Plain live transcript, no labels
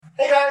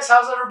Hey guys,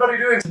 how's everybody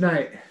doing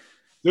tonight?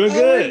 Doing Oh,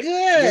 we're good.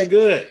 Doing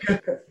good.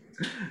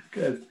 good.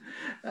 Good.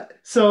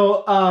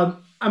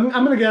 I'm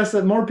going to guess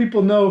that more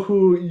people know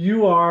who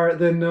you are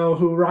than know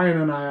who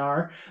Ryan and I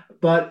are.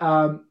 But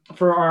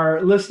for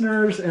our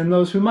listeners and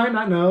those who might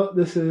not know,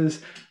 this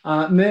is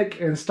Mick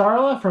and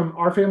Starla from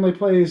Our Family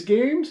Plays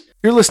Games.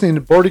 You're listening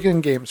to Board Again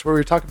Games, where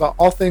we talk about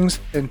all things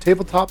in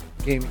tabletop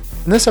gaming.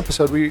 In this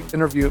episode, we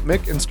interview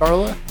Mick and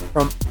Starla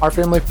from Our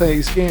Family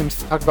Plays Games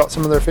to talk about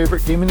some of their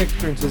favorite gaming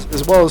experiences,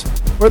 as well as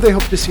where they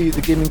hope to see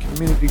the gaming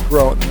community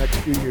grow in the next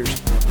few years.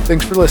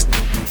 Thanks for listening.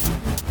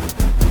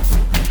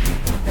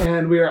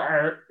 And we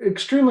are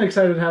extremely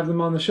excited to have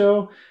them on the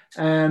show.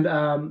 And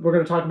we're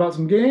going to talk about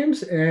some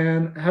games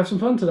and have some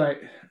fun tonight.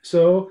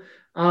 So,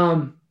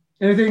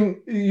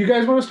 anything you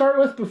guys want to start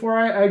with before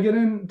I get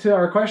into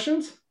our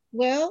questions?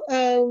 Well,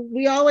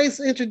 we always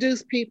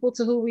introduce people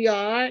to who we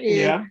are. And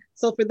Yeah.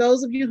 so, for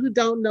those of you who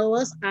don't know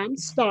us, I'm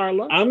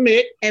Starla, I'm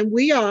Mick. and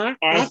we are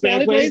Our Our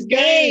Family Plays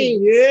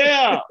game. Games.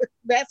 Yeah.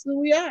 That's who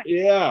we are.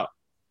 Yeah.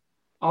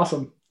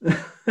 Awesome.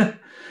 So,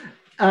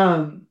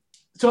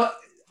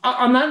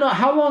 on that note,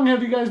 how long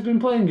have you guys been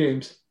playing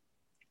games?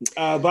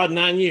 About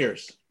 9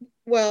 years.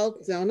 Well,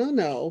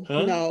 no.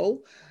 Huh?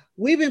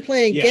 We've been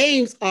playing Yeah.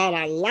 games all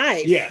our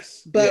life.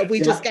 Yes. But yes.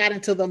 we just got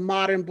into the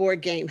modern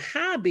board game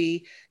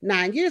hobby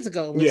 9 years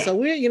ago. Yeah. So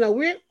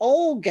we're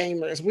old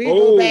gamers. We go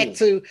Old. back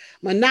to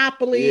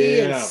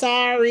Monopoly and Yeah.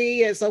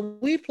 Sorry. And so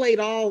we played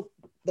all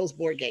those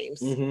board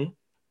games. Mm-hmm.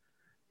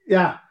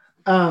 Yeah.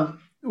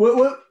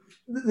 What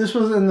this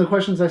was in the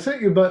questions I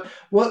sent you, but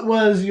what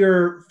was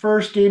your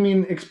first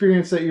gaming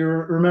experience that you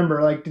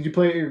remember? Like, did you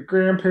play at your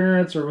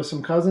grandparents or with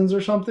some cousins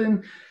or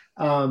something?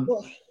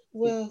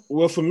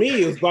 Well, for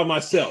me, it was by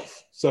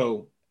myself.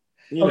 So,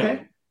 you Okay.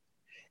 know.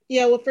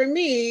 yeah, well, for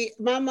me,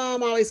 my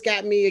mom always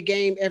got me a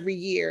game every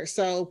year.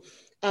 So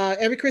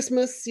every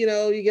Christmas, you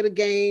get a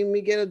game,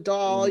 you get a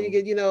doll, you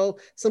get,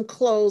 some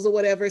clothes or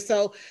whatever.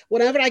 So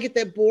whenever I get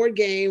that board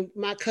game,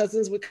 my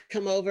cousins would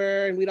come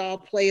over and we'd all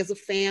play as a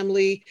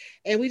family.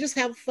 And we just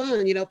have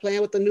fun,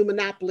 playing with the new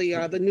Monopoly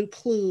or the new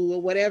Clue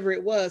or whatever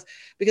it was.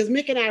 Because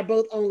Mick and I are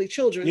both only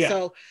children. Yeah.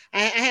 So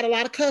I had a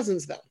lot of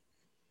cousins, though.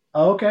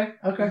 Oh, okay.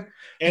 Okay.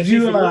 And Did see,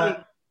 you?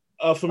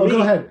 for me,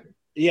 Go ahead.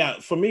 Yeah,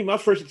 for me, my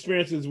first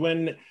experience is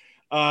when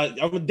I'm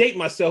gonna date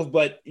myself,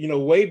 but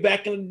way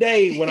back in the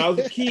day when I was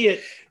a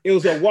kid, it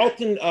was a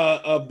Walton,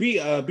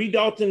 B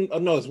Dalton.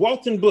 No, it's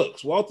Walton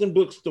Books, Walton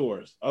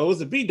Bookstores. Oh, it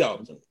was a B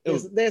Dalton.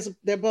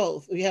 They're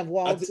both. You have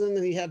Walton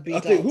and you have B I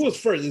Dalton. think who was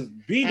first? It's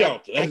B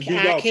Dalton. I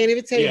can't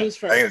even tell you who's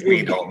first. I think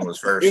B Dalton was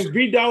first. It was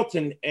B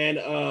Dalton, and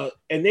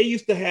they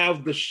used to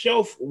have the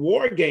shelf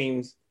war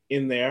games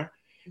in there,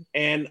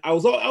 and I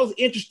was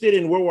interested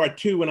in World War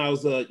II when I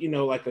was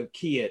like a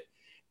kid.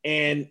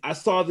 And I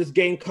saw this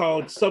game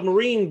called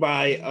Submarine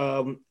by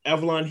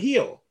Avalon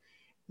Hill.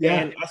 Yeah.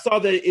 And I saw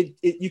that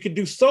you could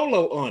do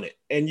solo on it.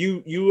 And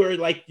you were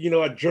like,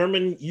 a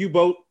German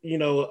U-boat,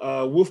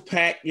 wolf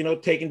pack,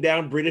 taking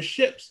down British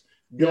ships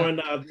during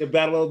the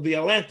Battle of the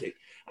Atlantic.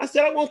 I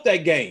said, I want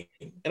that game.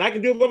 And I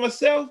can do it by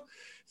myself.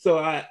 So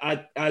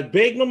I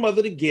begged my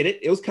mother to get it.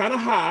 It was kind of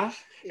high.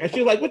 And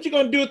she was like, what you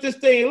going to do with this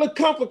thing? It looked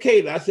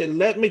complicated. I said,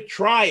 let me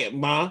try it,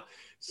 Ma.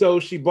 So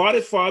she bought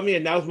it for me.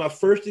 And that was my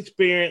first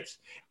experience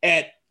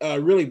at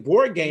really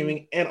board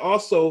gaming and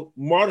also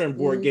modern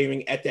board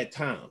gaming at that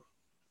time.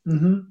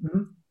 Mm-hmm.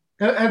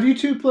 Mm-hmm. Have you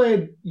two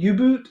played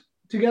U-Boot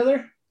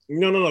together?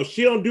 No.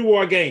 She don't do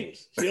war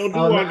games. She don't do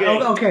war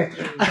games. Okay.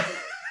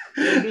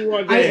 She don't do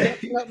war games.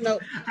 No.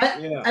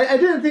 I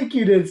didn't think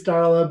you did,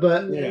 Starla,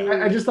 but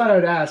I just thought I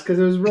would ask because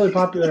it was really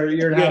popular a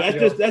year and a half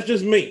ago. That's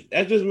just me.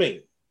 That's just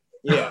me.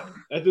 Yeah,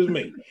 that's just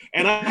me.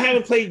 And I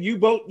haven't played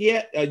U-Boot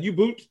yet.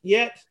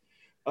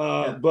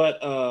 But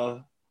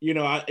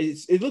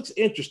it looks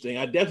interesting.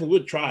 I definitely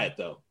would try it,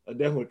 though. I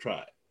definitely would try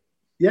it.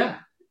 Yeah.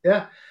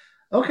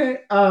 Okay.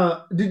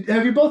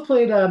 Have you both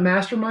played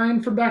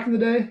Mastermind from back in the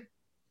day?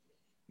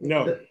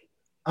 No.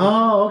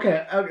 Oh,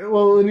 okay.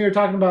 Well, when you were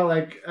talking about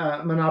like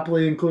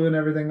Monopoly and Clue and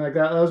everything like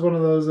that was one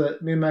of those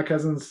that me and my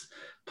cousins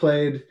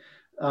played.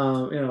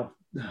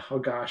 Oh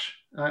gosh,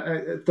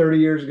 30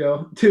 years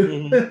ago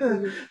too.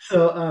 Mm-hmm.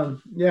 So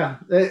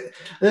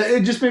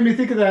it just made me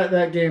think of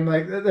that game.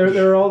 Like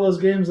there are all those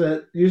games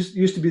that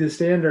used to be the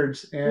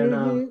standards,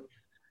 and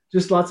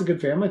just lots of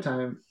good family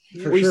time.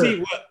 For sure.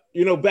 See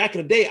what back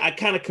in the day, I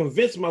kind of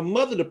convinced my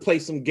mother to play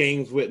some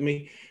games with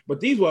me, but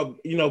these were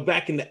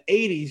back in the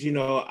 80s.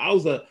 I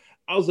was a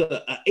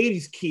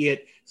 80s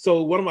kid,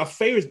 so one of my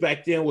favorites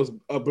back then was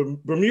a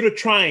Bermuda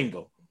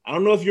Triangle. I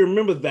don't know if you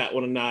remember that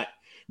one or not.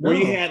 Where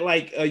you had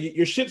like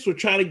your ships were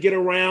trying to get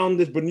around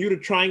this Bermuda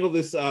Triangle,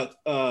 this kind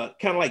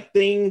of like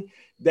thing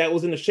that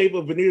was in the shape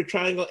of a Bermuda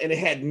Triangle, and it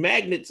had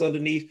magnets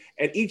underneath,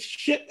 and each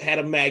ship had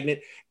a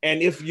magnet.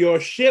 And if your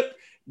ship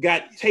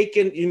got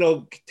taken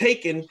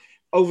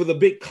over the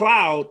big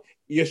cloud,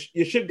 your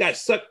ship got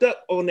sucked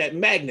up on that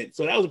magnet.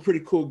 So that was a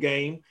pretty cool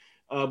game.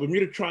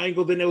 Bermuda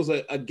Triangle. Then there was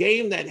a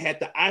game that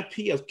had the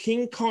IP of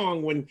King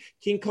Kong when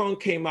King Kong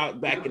came out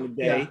back in the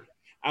day. Yeah.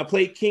 I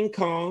played King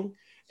Kong.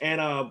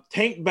 and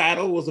Tank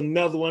Battle was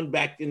another one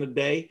back in the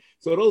day.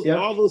 So those Yep.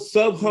 all those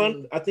Sub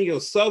Hunt, I think it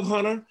was Sub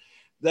Hunter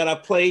that I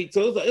played.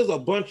 So it was a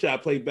bunch that I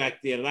played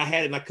back then,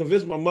 and I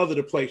convinced my mother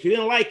to play. She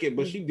didn't like it,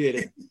 but she did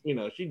it.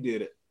 She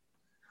did it.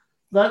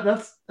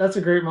 That's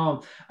a great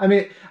mom. I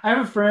mean, I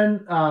have a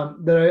friend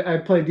that I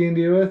played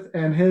D&D with,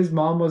 and his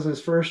mom was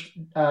his first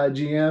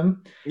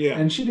GM, Yeah,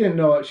 and she didn't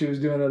know what she was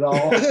doing at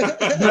all.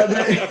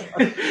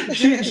 But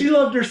she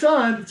loved her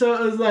son, so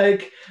it was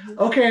like,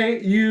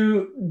 okay,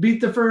 you beat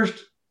the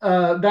first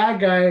bad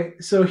guy,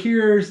 so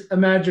here's a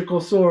magical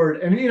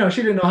sword, and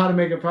she didn't know how to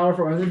make it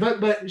powerful,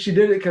 but she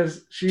did it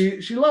because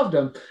she loved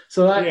him.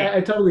 So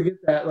I totally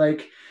get that.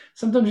 Like,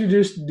 sometimes you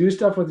just do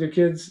stuff with your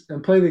kids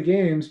and play the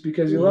games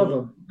because you love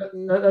them.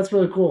 That's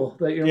really cool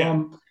that your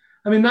mom.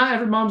 I mean, not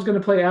every mom's going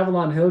to play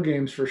Avalon Hill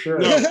games for sure.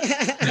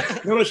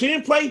 No, she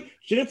didn't play.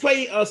 She didn't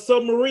play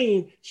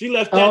Submarine. She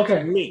left that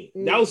to me.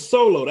 That was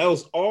solo. That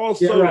was all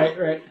solo. Yeah,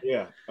 right.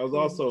 Yeah, that was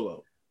all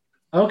solo.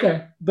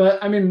 Okay,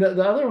 but I mean,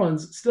 the other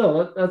ones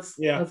still. That's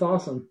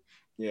awesome.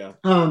 Yeah.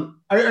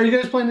 Are you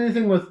guys playing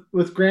anything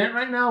with Grant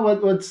right now?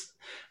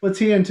 What's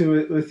he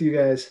into with you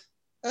guys?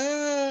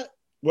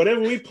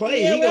 Whatever we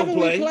play, he gonna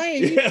play.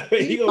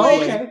 He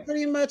plays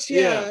pretty much.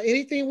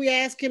 Anything we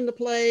ask him to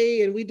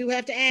play, and we do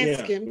have to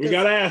ask him. We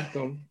gotta ask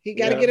him. He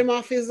got to get him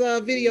off his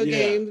video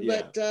games,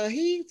 but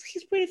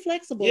he's pretty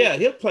flexible. Yeah,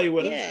 he'll play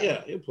with us.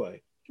 Yeah, he'll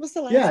play. What's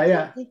the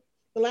last?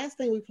 The last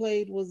thing we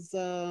played was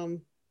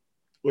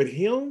with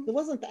him. It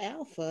wasn't the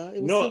Alpha.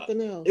 It was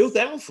something else. It was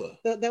the Alpha.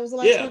 That was the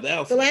last one? The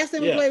Alpha. The last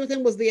thing we played with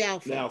him was the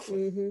Alpha. The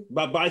Alpha.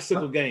 By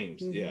Bicycle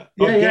Games. Yeah.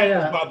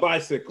 By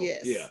Bicycle.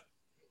 Yes. Yeah.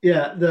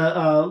 Yeah,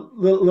 the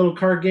little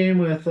card game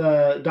with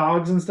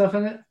dogs and stuff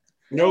in it.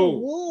 No.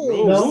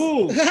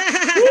 Wolves.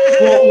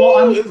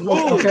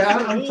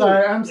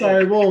 I'm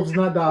sorry. Wolves,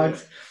 not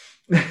dogs.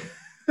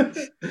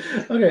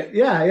 Okay.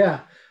 Yeah.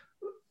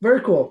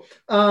 Very cool.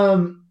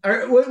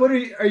 What are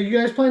you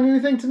guys playing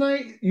anything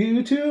tonight?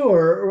 You two,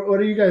 or what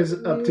are you guys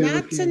up to?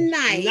 Not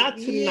tonight.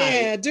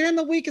 Yeah, during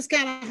the week it's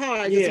kind of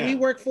hard because we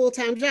work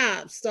full-time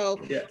jobs, so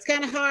it's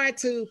kind of hard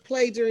to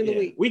play during the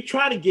week. We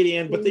try to get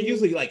in, but they're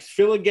usually like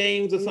filler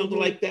games or something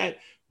like that.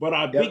 But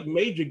our big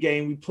major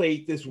game we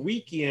played this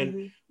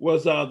weekend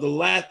was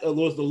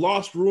the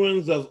Lost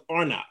Ruins of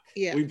Arnak.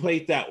 Yeah, we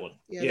played that one.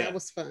 Yeah, that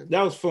was fun.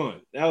 That was fun.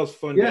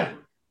 Yeah.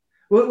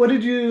 What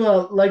did you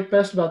like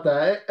best about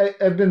that?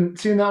 I've been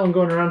seeing that one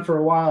going around for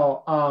a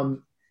while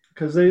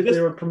because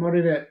they were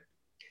promoting it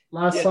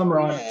last summer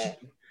on it.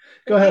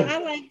 Go ahead. I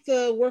like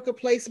the worker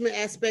placement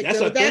aspect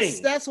of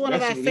it. That's one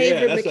of our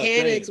favorite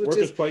mechanics, which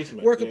is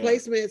worker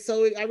placement.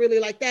 So I really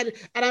like that.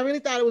 And I really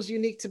thought it was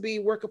unique to be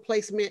worker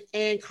placement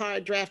and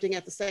card drafting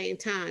at the same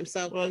time.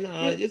 So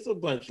it's a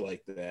bunch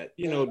like that.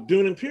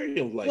 Dune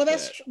Imperium like that.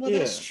 That's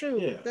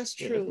true. That's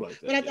true.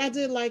 Like that, but I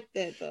did like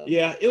that though.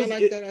 Yeah,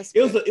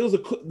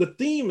 the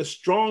theme is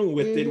strong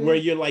with it, where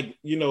you're like,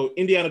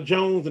 Indiana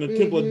Jones and the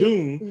Temple of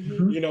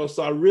Doom.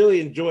 So I really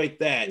enjoyed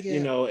that.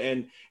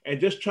 And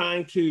just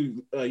trying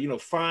to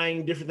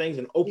find different things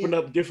and open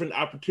up different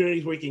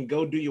opportunities where you can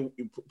go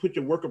put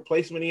your worker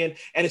placement in,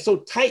 and it's so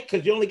tight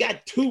because you only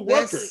got 2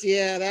 workers. You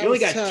only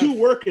got 2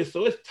 workers,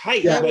 so it's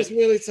tight. That was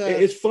really tough.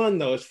 It's fun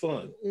though. It's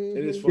fun.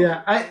 It is fun.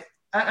 Yeah,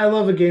 I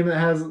love a game that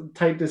has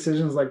tight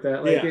decisions like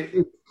that. Like it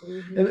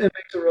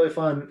makes it really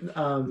fun.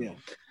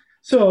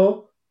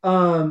 So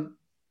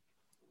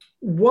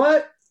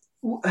what?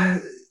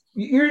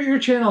 Your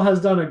channel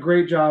has done a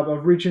great job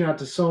of reaching out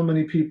to so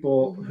many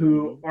people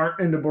who aren't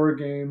into board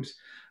games.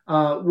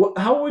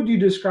 How would you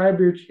describe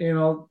your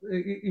channel?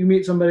 You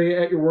meet somebody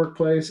at your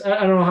workplace.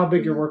 I don't know how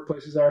big your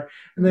workplaces are,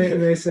 and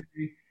they say,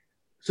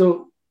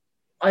 "So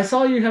I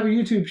saw you have a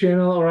YouTube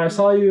channel, or I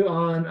saw you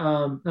on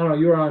I don't know,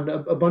 you were on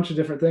a bunch of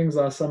different things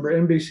last summer,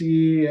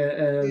 NBC,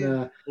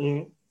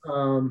 and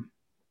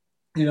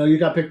you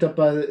got picked up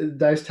by the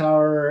Dice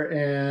Tower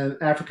and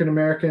African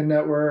American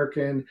Network,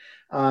 and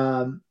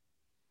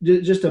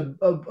just a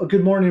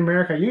Good Morning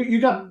America. You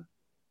got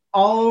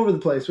all over the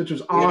place, which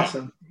was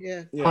awesome.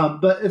 Yeah.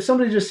 But if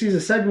somebody just sees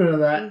a segment of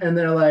that and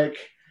they're like,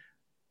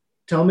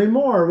 tell me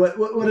more,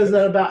 what is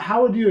that about?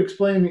 How would you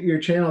explain your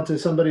channel to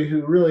somebody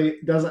who really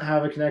doesn't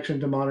have a connection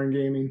to modern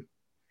gaming?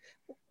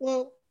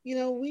 Well,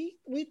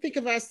 we think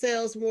of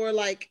ourselves more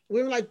like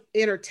we're like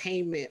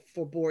entertainment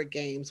for board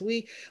games.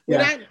 We're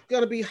not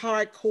going to be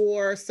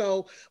hardcore,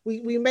 so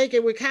we make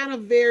it. We're kind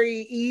of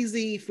very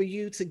easy for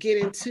you to get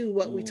into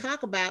what we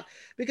talk about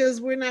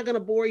because we're not going to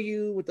bore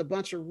you with a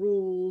bunch of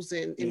rules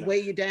and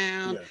weigh you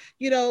down.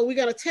 We're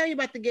going to tell you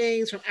about the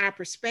games from our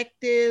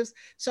perspectives.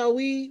 So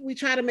we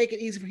try to make it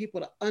easy for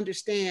people to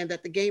understand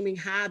that the gaming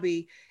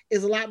hobby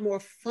is a lot more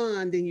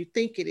fun than you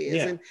think it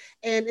is.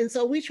 And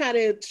so we try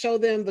to show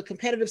them the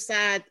competitive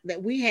side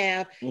that we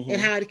have and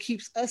how it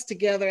keeps us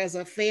together as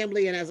a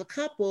family and as a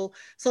couple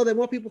so that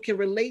more people can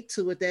relate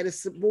to it, that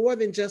it's more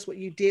than just what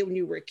you did when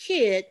you were a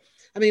kid.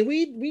 I mean,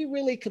 we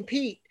really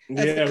compete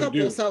as a Yeah, we couple.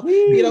 do. So,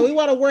 Woo! we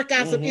want to work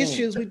out some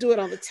issues. We do it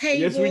on the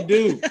table. Yes, we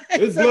do.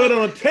 There's blood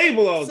on the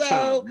table all the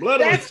time.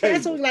 Blood on the table.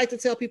 That's what we like to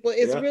tell people.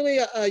 It's really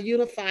a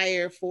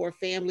unifier for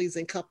families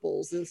and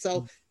couples. And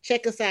so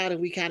check us out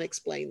and we kind of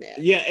explain that.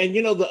 Yeah, and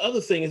the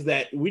other thing is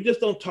that we just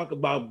don't talk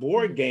about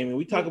board gaming.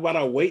 We talk about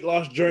our weight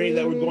loss journey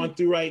that we're going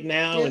through right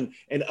now,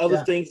 and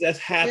other things that's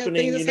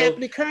happening. Things that's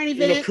happening, current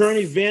events. Current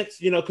events.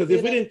 Because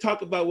if we didn't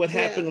talk about what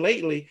happened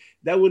lately,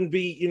 that wouldn't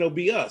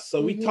be us.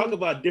 So we talk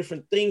about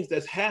different things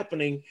that's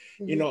happening,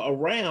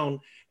 around,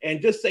 and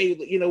just say,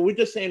 we're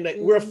just saying that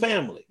we're a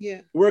family.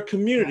 Yeah, we're a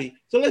community.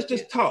 So let's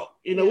just talk.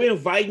 We're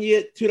inviting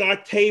you to our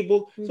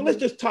table. So let's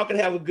just talk and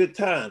have a good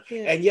time.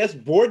 Yeah. And yes,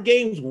 board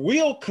games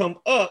will come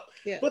up,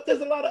 but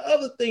there's a lot of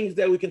other things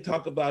that we can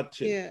talk about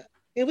too. Yeah.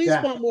 And we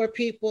just want more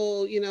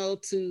people,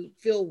 to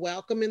feel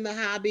welcome in the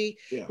hobby.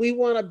 Yeah. We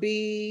want to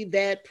be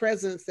that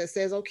presence that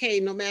says, okay,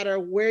 no matter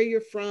where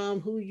you're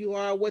from, who you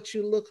are, what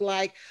you look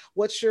like,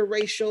 what's your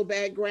racial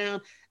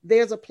background,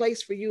 there's a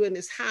place for you in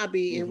this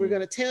hobby. And we're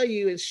going to tell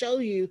you and show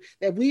you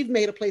that we've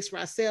made a place for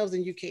ourselves,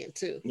 and you can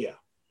too. Yeah.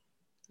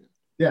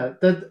 Yeah,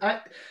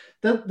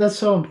 that's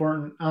so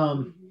important.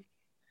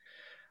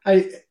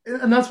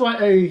 And that's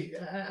why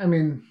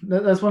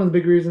that's one of the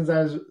big reasons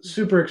I was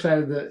super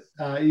excited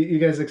that you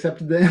guys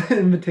accepted the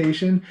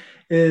invitation.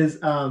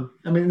 There's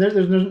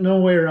no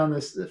way around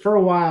this. For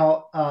a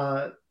while,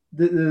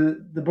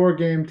 the board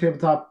game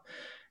tabletop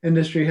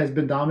industry has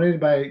been dominated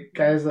by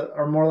guys that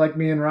are more like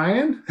me and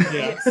Ryan.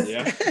 Yeah.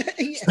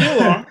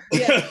 Still are.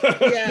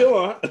 Still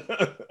are.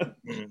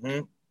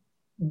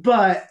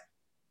 But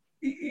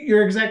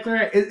you're exactly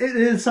right. It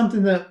is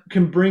something that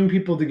can bring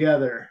people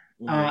together.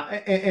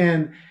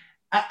 And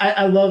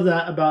I love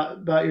that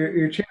about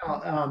your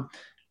channel.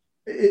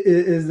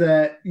 Is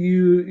that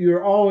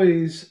you're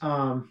always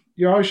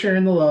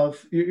sharing the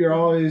love. You're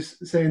always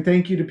saying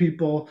thank you to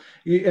people,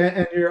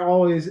 and you're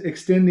always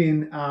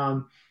extending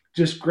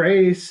just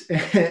grace.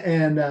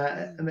 And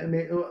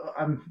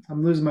I'm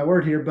losing my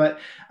word here, but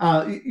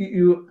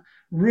you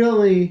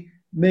really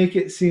make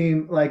it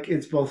seem like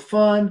it's both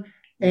fun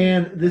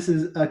and this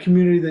is a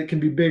community that can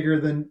be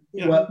bigger than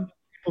what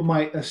people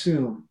might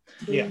assume.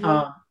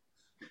 Yeah.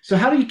 So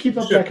how do you keep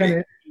up that kind of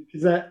energy?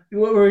 Is that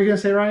what were you going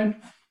to say,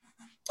 Ryan?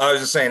 I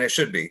was just saying it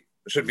should be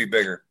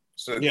bigger.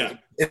 So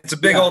it's a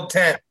big old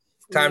tent.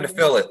 Time to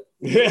fill it.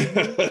 Yeah,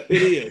 it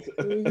is.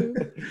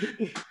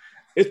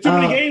 It's too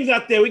many games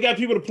out there. We got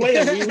people to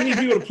play them. We need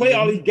people to play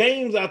all these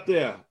games out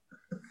there.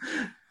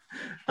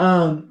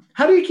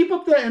 How do you keep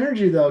up that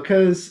energy though?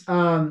 Because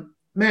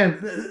man,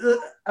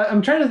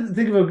 I'm trying to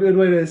think of a good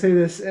way to say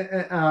this.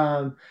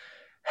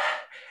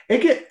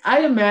 I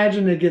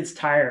imagine it gets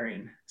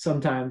tiring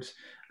sometimes.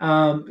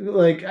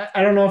 Like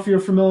I don't know if you're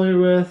familiar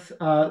with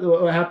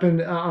what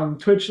happened on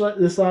Twitch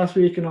this last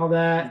week and all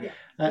that,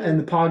 and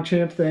the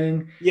PogChamp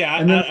thing. Yeah,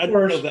 and then, I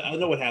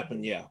know what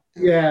happened. Yeah.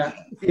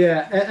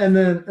 And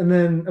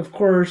then of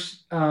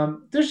course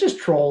there's just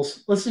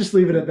trolls. Let's just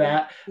leave it at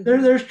that.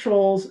 There's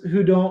trolls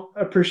who don't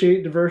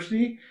appreciate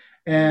diversity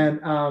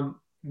and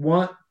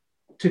want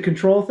to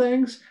control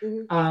things.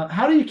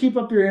 How do you keep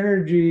up your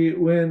energy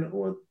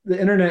when the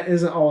internet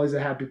isn't always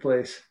a happy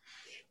place?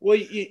 Well,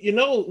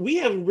 we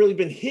haven't really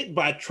been hit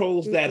by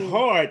trolls that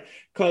hard,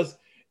 because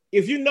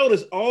if you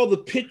notice all the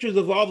pictures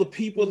of all the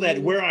people that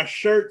wear our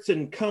shirts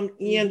and come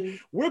in,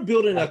 we're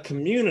building a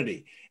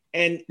community.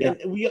 And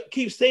we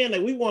keep saying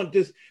that we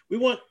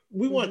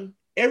want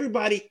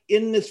everybody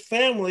in this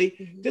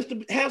family just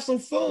to have some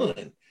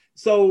fun.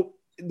 So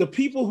the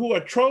people who are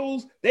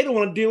trolls, they don't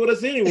want to deal with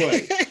us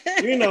anyway.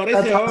 They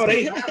say,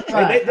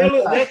 they're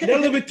a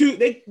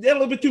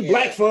little bit too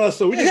black for us,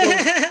 so we're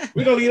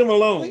gonna leave them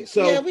alone.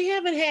 So we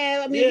haven't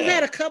had. We've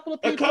had a couple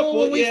of people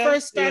when we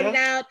first started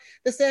out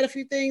that said a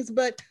few things,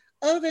 but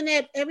other than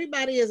that,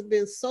 everybody has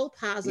been so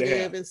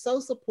positive and so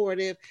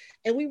supportive,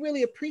 and we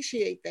really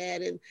appreciate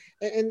that.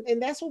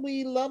 And that's what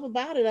we love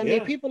about it. I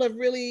mean, people have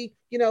really,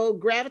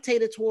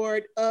 gravitated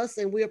toward us,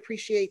 and we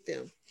appreciate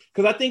them.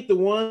 Because I think the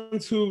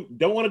ones who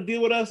don't want to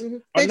deal with us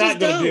are not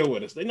going to deal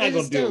with us. They're not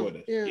going to deal with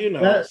us.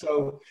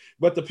 Yeah.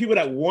 But the people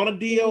that want to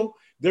deal,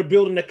 they're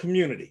building a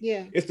community.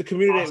 Yeah. It's the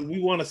community that we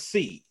want to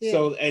see. Yeah.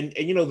 So, and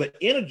the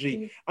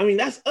energy, I mean,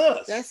 that's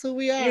us. That's who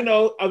we are.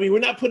 We're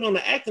not putting on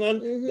the acting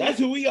on. That's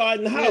who we are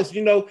in the house.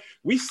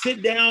 We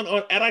sit down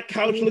at our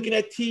couch looking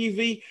at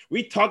TV.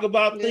 We talk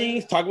about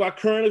things, talk about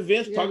current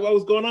events, talk about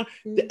what's going on.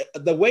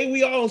 The way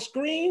we are on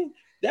screen,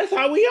 that's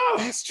how we are.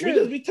 That's true. We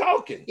just be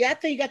talking. Yeah, I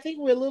think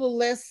we're a little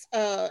less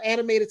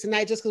animated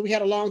tonight just because we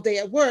had a long day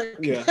at work.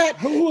 Yeah. But,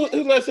 who's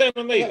less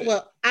animated?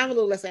 Well, I'm a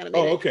little less animated.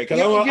 Oh, okay. Because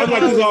I'm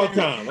like this all the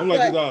time.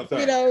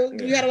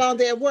 You had a long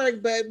day at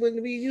work, but when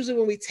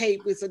we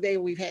tape, it's a day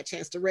when we've had a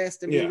chance to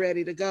rest and be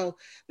ready to go.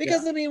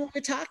 Because when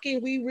we're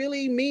talking, we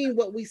really mean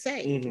what we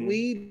say.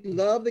 We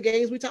love the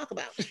games we talk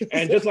about.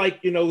 And just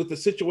like with the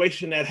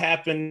situation that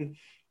happened,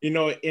 in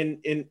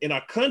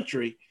our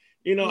country.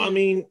 I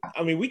mean,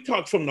 we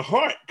talk from the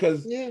heart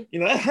because,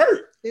 that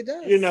hurt. It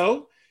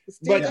does.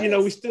 But,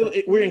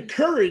 we're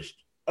encouraged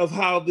of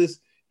how this,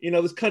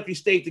 this country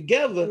stayed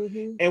together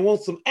and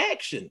want some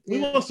action. We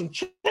want some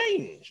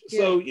change.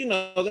 So,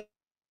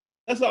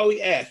 that's all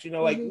we ask, we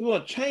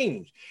want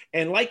change.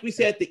 And like we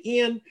said at the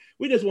end,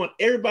 we just want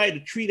everybody to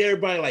treat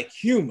everybody like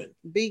human.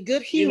 Be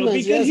good humans.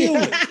 Be good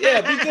humans.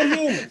 Yeah, be good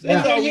humans.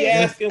 That's all we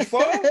asking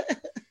for,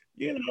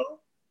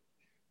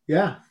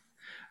 Yeah.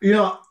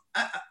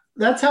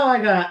 That's how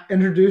I got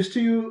introduced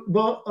to you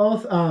both.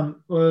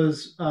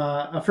 Was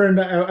a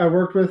friend I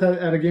worked with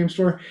at a game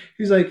store.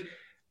 He's like,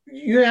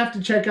 you have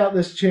to check out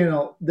this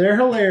channel. They're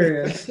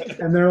hilarious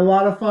and they're a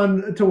lot of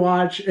fun to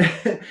watch.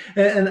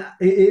 and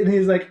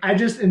he's like, I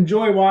just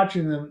enjoy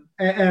watching them.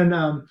 And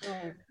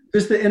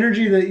just the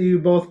energy that you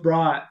both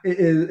brought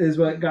is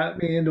what got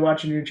me into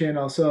watching your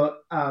channel. So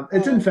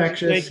it's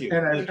infectious. Thank you.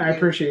 And I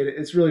appreciate it.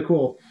 It's really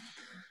cool.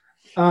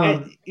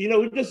 And,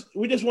 we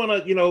just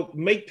want to,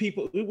 make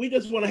people, we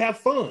just want to have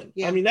fun.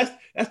 Yeah. I mean, that's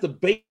the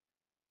basic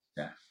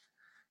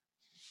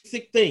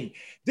thing.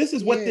 This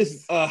is what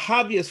this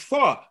hobby is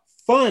for.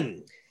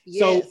 Fun. Yes.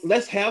 So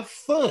let's have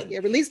fun. Yeah,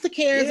 release the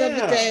cares of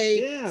the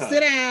day. Yeah. Sit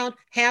down,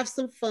 have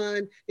some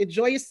fun,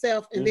 enjoy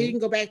yourself, and then you can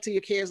go back to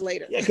your cares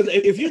later. Yeah, because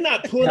if you're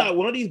not pulling out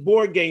one of these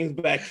board games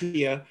back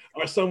here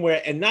or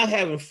somewhere and not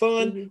having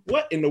fun,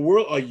 what in the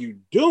world are you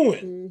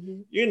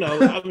doing?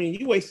 I mean,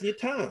 you wasting your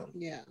time.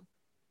 Yeah.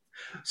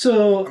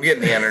 So I'm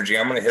getting the energy.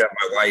 I'm going to hit up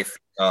my wife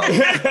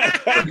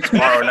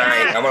tomorrow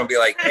night. I'm going to be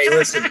like, hey,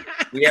 listen,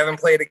 we haven't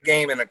played a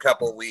game in a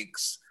couple of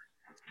weeks.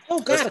 Oh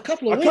God, a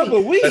couple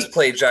of weeks. Let's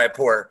play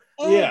Jaipur.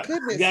 Oh yeah,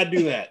 goodness. You gotta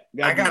do that.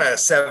 I got a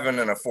 7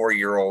 and a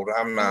 4-year-old.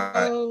 I'm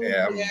not. We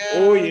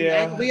understand.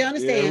 Yeah,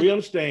 we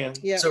understand.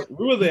 Yeah. So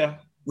we were there.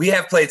 We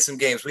have played some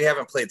games. We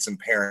haven't played some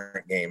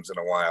parent games in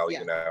a while.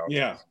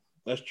 Yeah,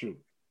 that's true.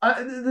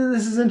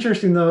 This is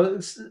interesting though,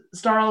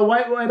 Starla.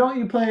 Why don't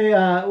you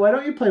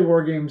play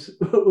war games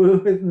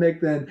with Mick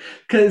then?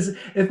 Because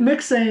if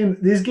Mick's saying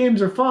these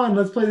games are fun,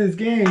 let's play these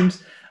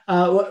games.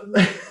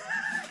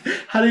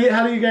 How do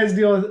you guys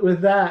deal with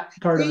that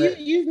part of it?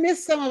 You've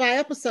missed some of our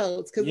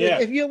episodes because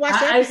if you watch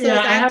the episodes,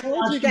 I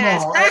told you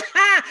guys.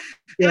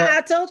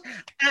 I told you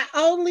I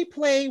only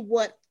play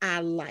what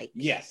I like.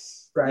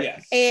 Yes. Right.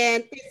 Yes.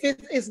 And if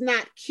it is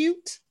not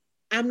cute,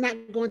 I'm not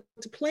going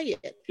to play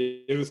it.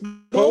 It was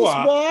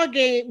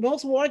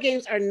most war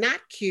games are not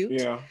cute.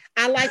 Yeah.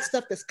 I like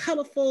stuff that's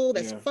colorful,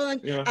 that's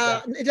fun.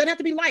 Yeah. It doesn't have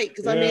to be light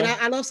because I mean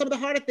I love some of the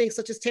harder things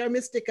such as Terra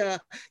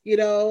Mystica,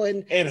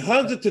 and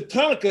Hunter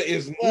Teutonica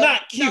is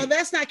not cute. No,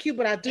 that's not cute,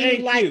 but I do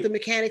like the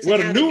mechanics. Well,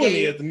 the new one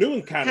is the new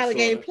one kind of how the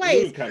game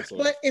plays.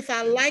 But if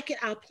I like it,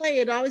 I'll play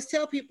it. I always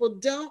tell people,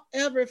 don't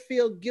ever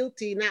feel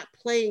guilty not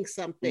playing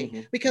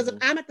something because if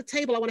I'm at the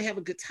table, I want to have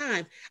a good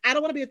time. I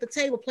don't want to be at the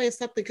table playing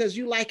something because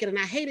you like it and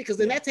I hate it because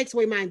then that takes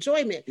away my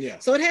enjoyment. Yeah.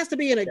 So it has to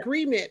be an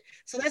agreement.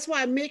 So that's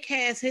why Mick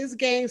has his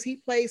games he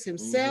plays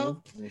himself.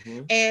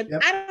 And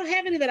I don't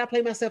have any that I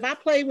play myself. I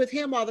play with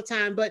him all the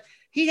time, but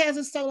he has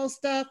his solo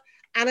stuff.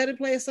 I let him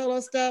play his solo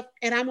stuff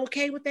and I'm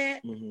okay with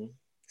that.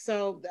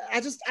 So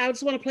I just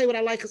want to play what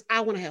I like because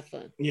I want to have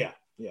fun. Yeah.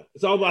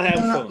 It's all about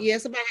having fun. Yeah,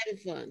 it's about having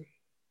fun.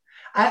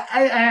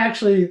 I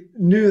actually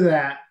knew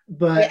that,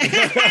 but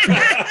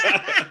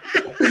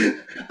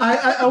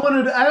I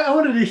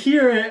wanted to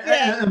hear it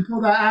and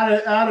pull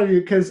that out of you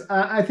because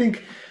I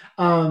think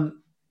our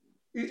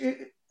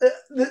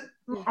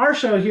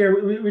show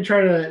here we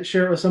try to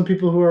share it with some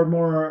people who are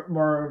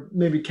more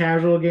maybe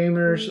casual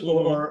gamers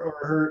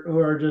or who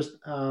are just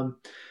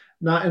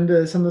not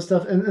into some of the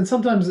stuff and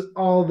sometimes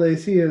all they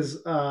see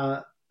is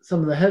some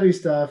of the heavy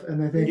stuff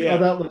and they think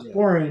that looks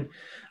boring.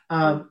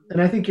 And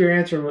I think your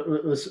answer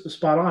was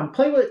spot on.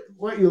 Play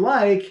what you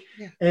like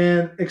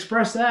and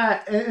express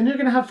that, and you're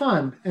gonna have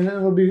fun, and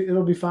it'll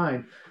be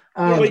fine.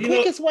 The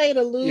quickest way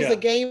to lose a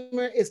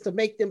gamer is to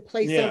make them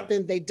play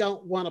something they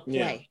don't want to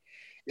play.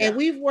 And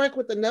we've worked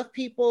with enough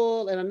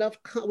people and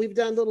we've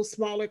done little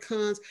smaller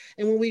cons.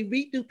 And when we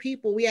meet new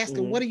people, we ask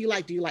them, what do you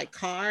like? Do you like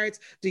cards?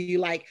 Do you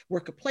like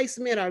worker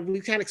placement? Or we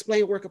try to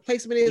explain what worker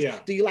placement is. Yeah.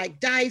 Do you like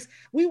dice?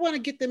 We want to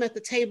get them at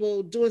the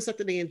table doing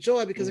something they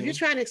enjoy because if you're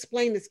trying to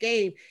explain this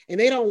game and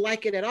they don't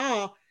like it at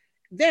all,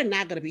 they're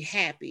not going to be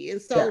happy.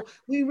 And so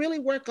we really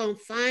work on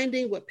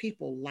finding what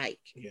people like.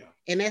 Yeah.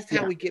 And that's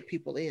how we get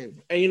people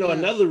in. And,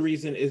 another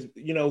reason is,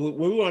 when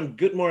we were on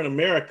Good Morning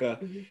America,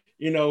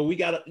 we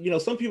got,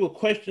 some people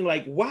question,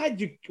 like, why'd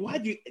you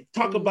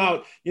talk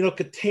about,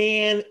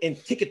 Catan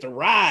and Ticket to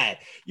Ride?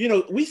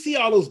 We see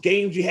all those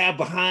games you have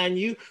behind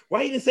you.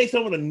 Why you didn't say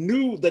some of the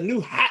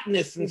new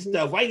hotness and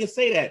stuff? Why you didn't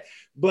say that?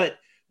 But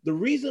the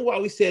reason why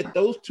we said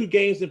those two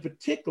games in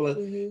particular,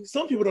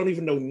 some people don't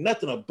even know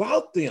nothing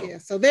about them. Yeah,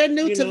 so they're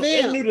new to them.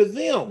 They're new to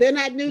them. They're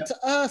not new to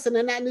us, and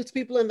they're not new to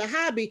people in the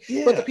hobby.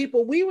 Yeah. But the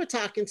people we were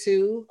talking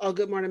to on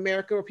Good Morning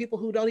America are people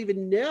who don't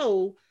even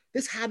know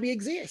this hobby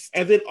exists.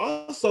 And then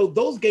also,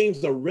 those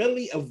games are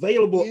readily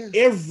available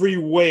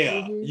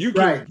everywhere. You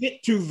can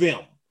get to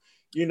them.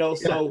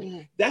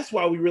 So that's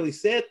why we really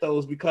said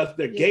those, because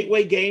they're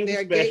gateway games,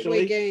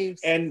 especially,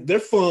 and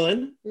they're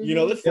fun.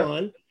 They're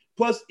fun.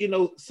 Plus,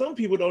 some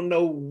people don't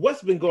know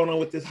what's been going on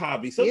with this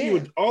hobby. Some Yeah.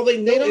 people, all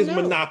they know don't is know.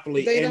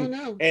 Monopoly They and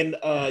don't know. and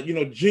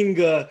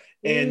Jenga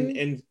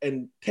and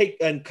take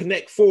and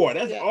Connect Four.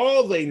 That's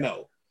all they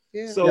know.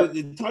 Yeah. So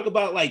you talk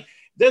about like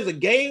there's a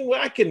game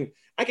where I can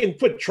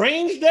put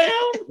trains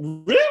down.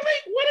 Really?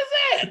 What is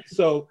that?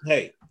 So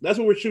hey, that's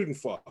what we're shooting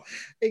for.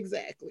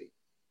 Exactly.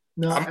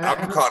 No,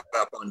 I'm caught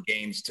up on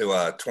games to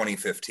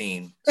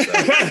 2015. So.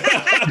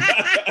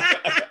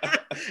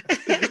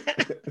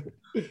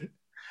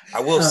 I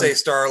will say,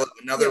 Starla,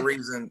 another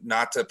reason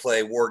not to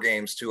play war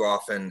games too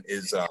often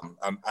is I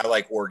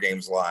like war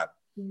games a lot.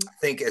 I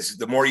think as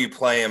the more you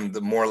play them, the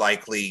more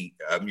likely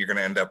you're going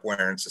to end up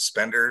wearing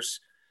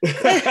suspenders. War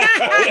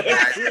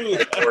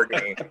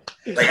game.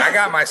 Like I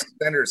got my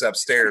suspenders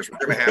upstairs. We're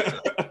going to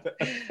have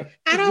to.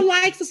 I don't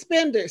like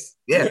suspenders.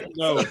 Yeah.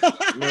 No.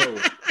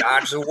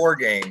 Dodge the war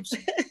games.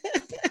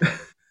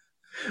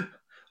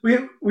 We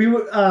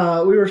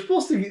were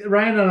supposed to,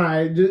 Ryan and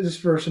I,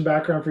 just for some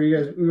background for you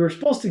guys, we were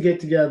supposed to get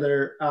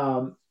together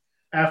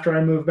after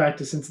I moved back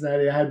to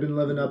Cincinnati. I had been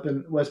living up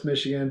in West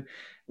Michigan,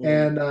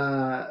 and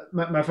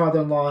my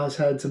father-in-law has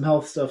had some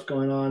health stuff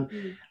going on.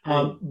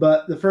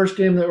 But the first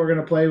game that we're going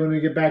to play when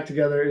we get back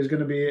together is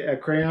going to be a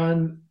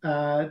crayon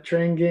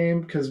train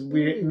game because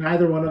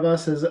neither one of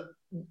us has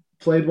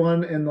played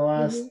one in the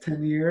last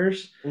 10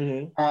 years.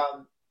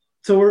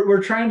 So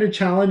we're trying to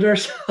challenge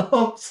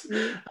ourselves,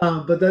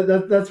 but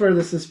that's where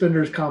the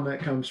suspenders comment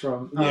comes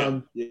from.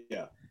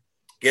 Yeah.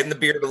 Getting the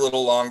beard a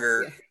little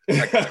longer.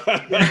 Got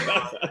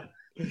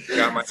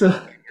my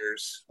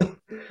fingers.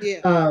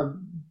 Yeah.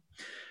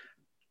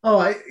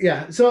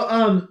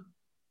 So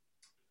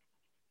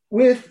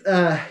with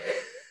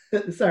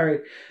sorry,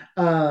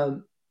 I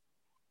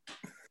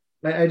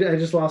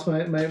just lost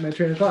my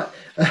train of thought.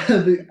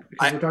 We're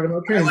talking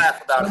about trains. I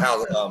laugh about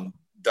how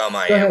dumb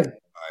I am.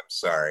 I'm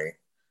sorry.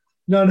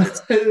 No,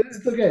 it's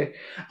okay.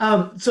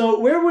 So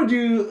where would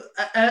you,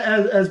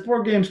 as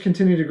board games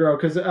continue to grow,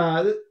 because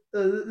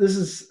this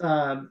is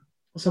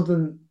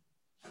something,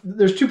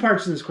 there's two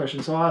parts to this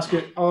question. So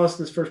I'll ask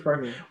this first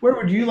part. Where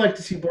would you like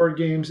to see board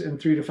games in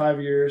 3 to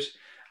 5 years?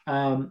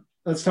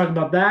 Let's talk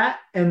about that.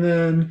 And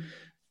then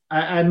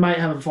I might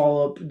have a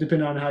follow-up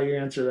depending on how you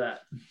answer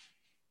that.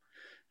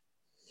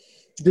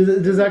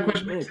 Does that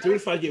question make sense? 3 to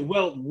 5 years.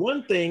 Well,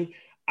 one thing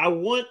I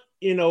want,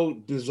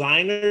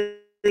 designers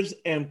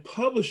and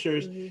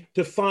publishers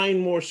to find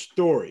more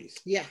stories.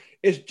 Yeah.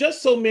 It's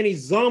just so many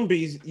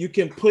zombies you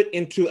can put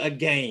into a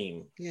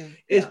game. Yeah.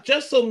 It's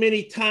just so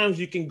many times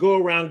you can go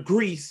around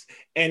Greece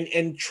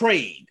and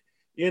trade,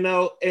 and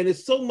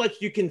it's so much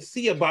you can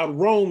see about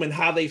Rome and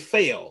how they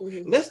fell.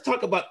 Let's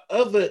talk about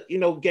other,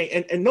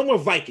 game and no more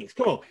Vikings.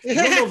 Come on.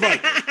 No more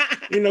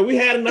Vikings. We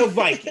had enough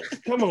Vikings.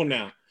 Come on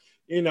now.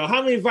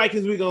 How many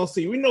Vikings we gonna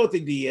see? We know what they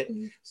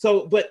did.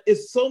 So, but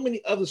it's so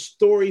many other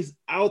stories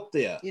out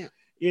there. Yeah.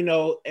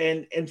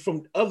 And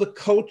from other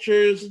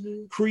cultures,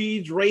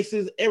 creeds,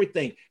 races,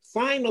 everything.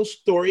 Find those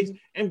stories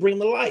and bring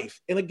them to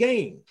life in a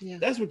game. Yeah.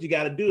 That's what you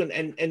got to do.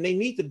 And they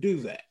need to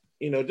do that.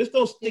 Just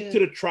don't stick to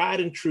the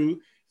tried and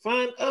true.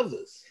 Find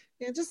others.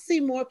 Yeah, just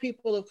see more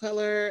people of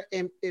color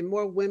and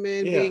more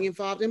women being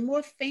involved and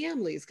more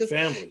families. Because,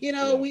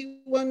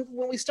 when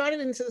we started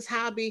into this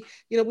hobby,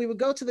 we would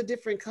go to the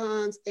different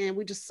cons and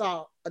we just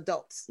saw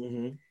adults.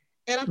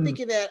 And I'm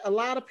thinking that a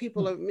lot of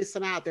people are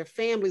missing out, their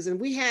families. And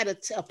we had a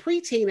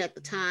preteen at the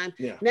time.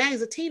 Yeah. Now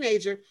he's a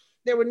teenager.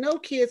 There were no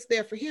kids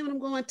there for him. And I'm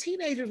going,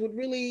 teenagers would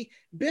really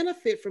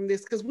benefit from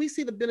this because we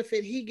see the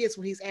benefit he gets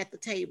when he's at the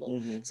table.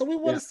 So we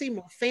want to see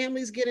more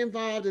families get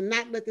involved and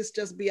not let this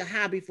just be a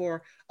hobby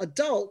for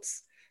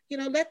adults.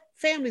 Let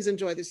families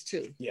enjoy this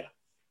too. Yeah.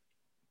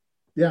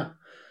 Yeah.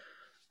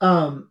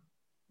 So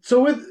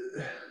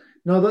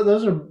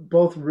those are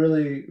both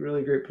really,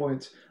 really great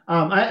points.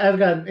 I've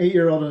got an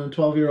 8-year-old and a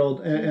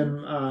 12-year-old,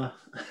 and my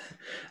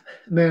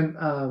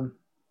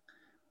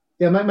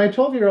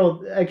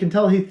 12-year-old, I can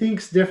tell he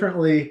thinks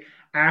differently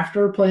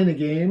after playing a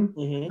game.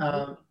 And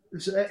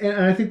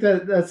I think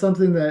that's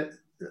something that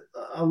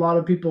a lot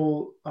of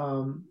people,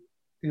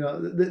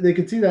 they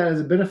could see that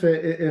as a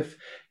benefit if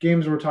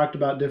games were talked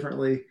about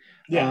differently.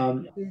 Yeah.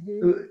 And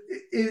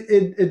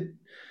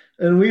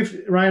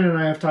Ryan and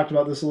I have talked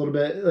about this a little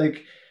bit,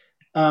 like,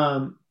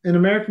 in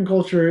American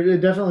culture,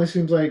 it definitely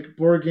seems like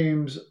board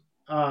games,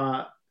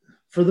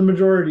 for the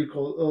majority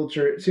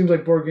culture, it seems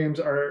like board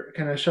games are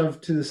kind of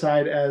shoved to the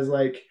side as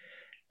like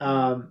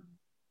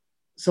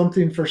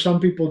something for some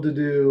people to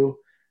do,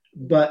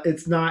 but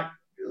it's not.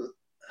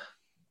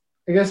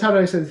 I guess, how do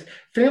I say this?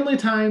 Family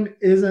time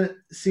isn't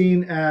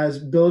seen as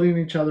building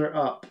each other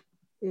up.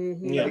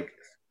 Like,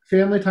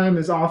 family time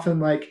is often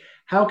like,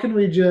 how can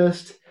we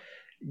just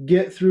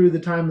get through the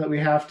time that we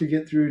have to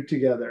get through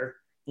together?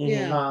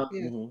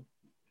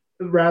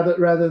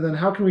 Rather than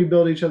how can we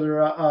build each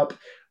other up,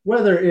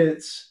 whether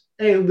it's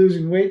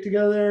losing weight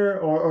together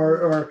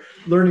or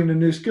learning a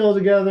new skill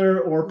together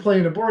or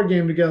playing a board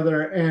game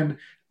together and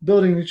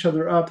building each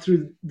other up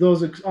through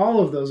all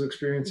of those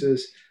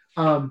experiences.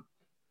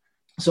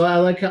 So I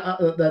like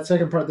that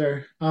second part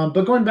there.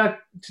 But going back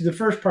to the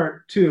first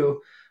part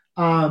too,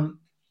 Um,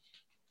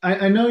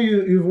 I know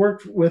you've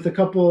worked with a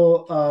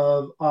couple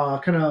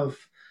of kind of,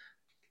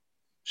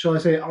 shall I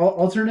say,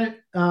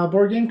 alternate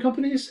board game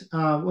companies.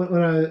 When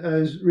I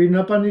was reading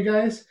up on you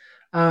guys,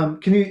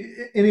 can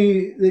you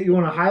any that you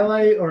want to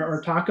highlight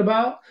or talk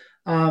about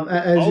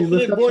as you lift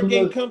Alternate up some board of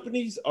game those?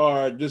 companies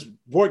or just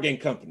board game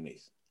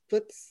companies?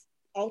 What's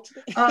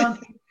alternate? Um,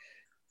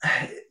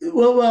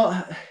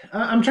 well,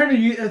 I'm trying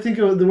to think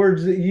of the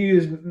words that you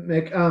use,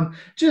 Mick.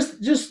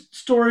 Just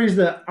stories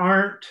that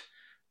aren't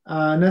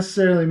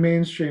necessarily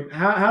mainstream.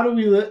 How do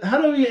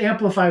we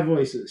amplify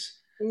voices?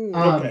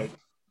 Okay.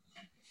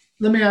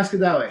 Let me ask it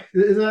that way.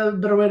 Is that a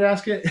better way to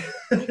ask it?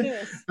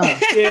 Yes.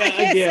 Yeah,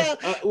 I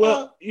guess. So,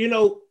 Well,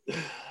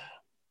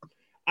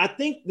 I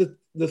think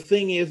the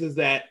thing is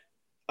that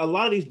a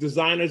lot of these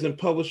designers and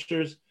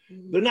publishers,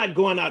 they're not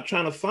going out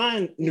trying to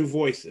find new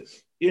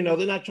voices. They're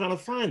not trying to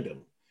find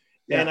them.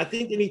 Yeah. And I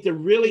think they need to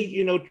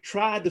really,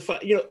 try to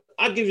find,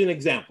 I'll give you an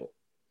example.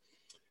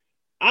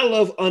 I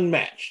love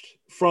Unmatched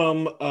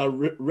from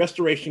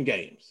Restoration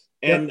Games.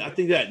 And Yep. I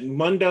think that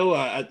Mundo,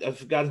 I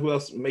forgot who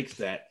else makes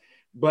that,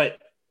 but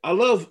I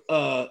love,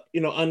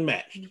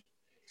 Unmatched.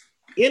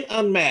 In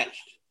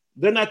Unmatched,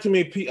 there are not too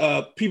many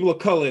people of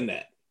color in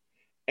that.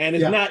 And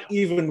it's Yeah. not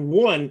even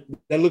one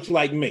that looks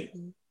like me.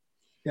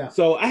 Yeah.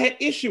 So I had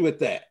issue with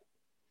that.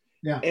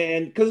 Yeah.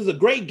 And because it's a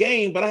great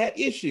game, but I had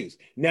issues.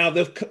 Now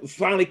they've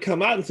finally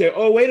come out and said,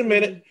 oh, wait a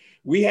minute.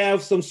 We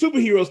have some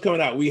superheroes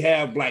coming out. We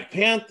have Black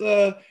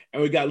Panther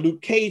and we got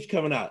Luke Cage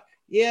coming out.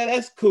 Yeah,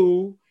 that's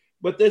cool.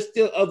 But there's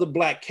still other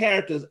Black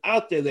characters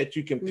out there that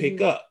you can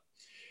pick up.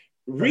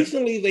 Right.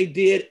 Recently, they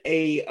did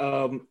they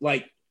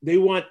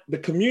want the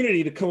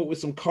community to come up with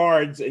some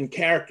cards and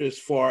characters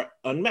for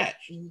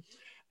Unmatched.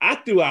 I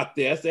threw out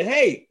there, I said,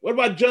 hey, what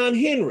about John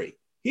Henry?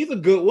 He's a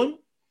good one.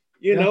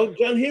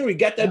 John Henry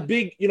got that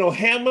big,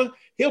 hammer.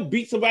 He'll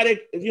beat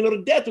somebody,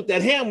 to death with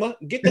that hammer.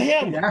 Get the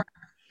hammer.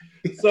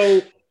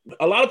 So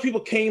a lot of people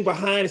came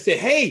behind and said,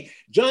 hey,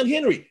 John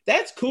Henry,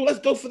 that's cool. Let's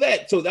go for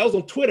that. So that was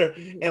on Twitter.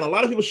 And a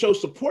lot of people showed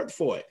support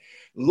for it.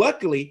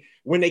 Luckily,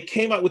 when they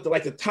came out with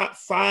the top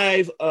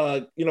 5,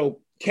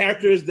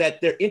 characters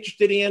that they're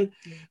interested in,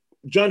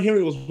 John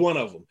Henry was one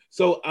of them.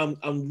 So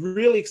I'm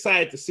really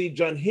excited to see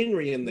John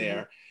Henry in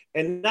there.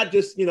 And not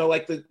just,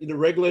 like the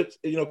regular,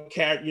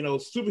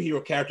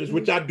 superhero characters,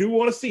 which I do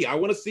want to see. I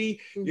want to see,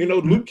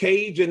 Luke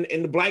Cage and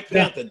the Black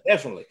Panther,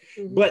 definitely.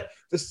 But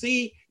to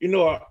see, an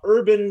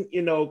urban,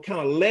 kind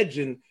of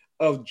legend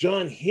of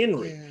John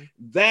Henry,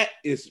 that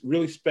is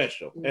really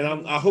special.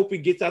 And I hope he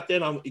gets out there,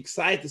 and I'm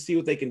excited to see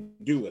what they can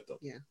do with him.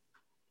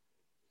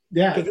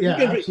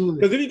 Absolutely.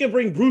 Because if you can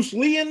bring Bruce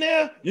Lee in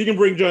there, you can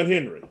bring John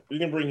Henry. You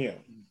can bring him.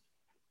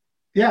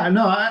 Yeah,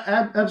 no,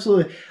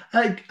 absolutely.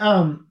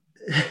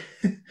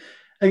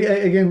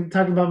 Again,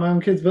 talking about my own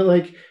kids, but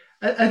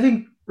I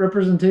think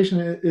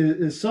representation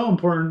is so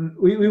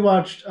important. We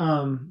watched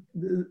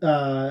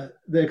the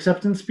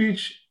acceptance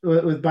speech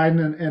with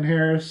Biden and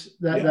Harris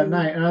that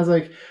night, and I was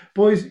like,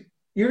 boys,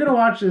 you're gonna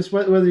watch this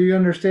whether you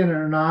understand it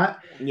or not,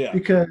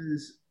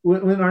 because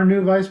when our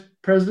new vice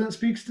president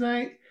speaks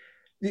tonight,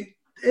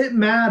 it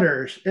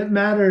matters. It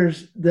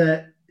matters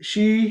that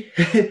she,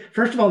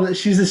 first of all, that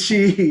she's a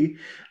she,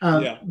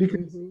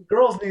 because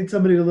girls need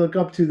somebody to look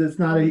up to that's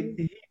not a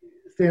he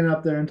standing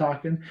up there and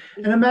talking.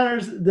 And it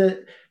matters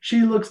that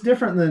she looks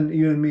different than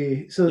you and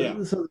me. So,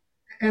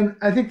 and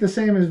I think the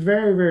same is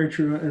very, very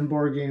true in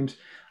board games.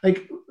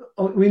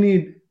 We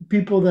need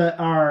people that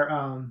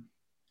are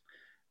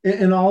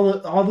in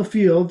all the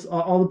fields,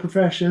 all the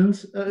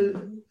professions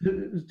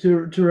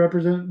to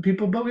represent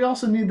people, but we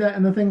also need that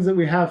in the things that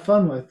we have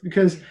fun with,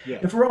 because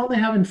if we're only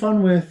having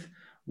fun with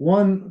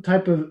one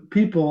type of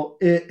people,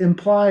 it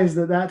implies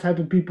that type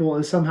of people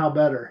is somehow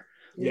better.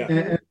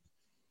 And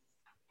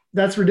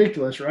that's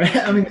ridiculous, right?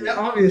 I mean,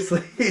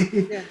 obviously.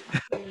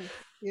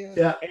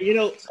 Yeah.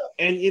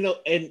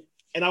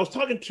 And I was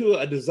talking to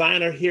a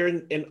designer here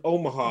in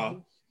Omaha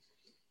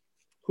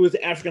who is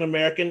African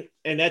American,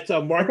 and that's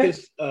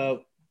Marcus.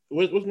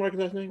 What's Marcus'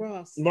 last name?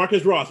 Ross.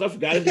 Marcus Ross. I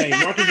forgot his name.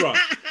 Marcus Ross.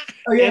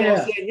 Oh, yeah, and I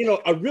was saying,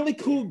 a really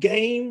cool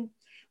game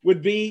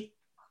would be,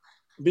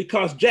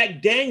 because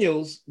Jack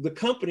Daniels, the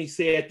company,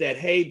 said that,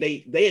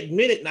 hey, they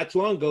admitted not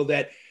too long ago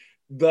that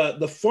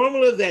the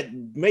formula that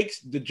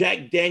makes the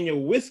Jack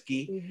Daniel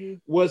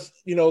whiskey was,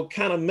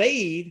 kind of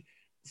made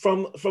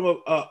from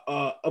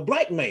a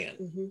black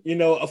man,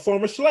 a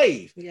former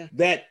slave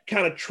that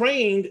kind of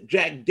trained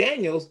Jack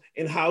Daniels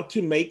in how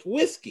to make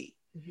whiskey.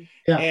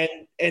 And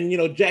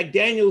Jack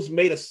Daniels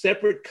made a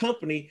separate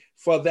company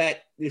for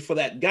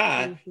that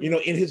guy,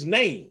 in his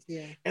name.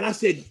 And I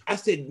said,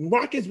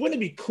 Marcus,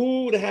 wouldn't it be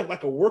cool to have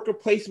like a worker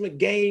placement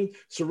game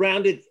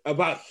surrounded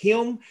about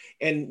him,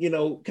 and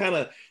kind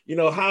of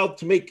how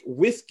to make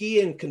whiskey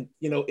in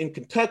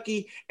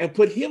Kentucky, and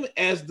put him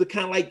as the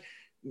kind of like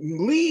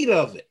lead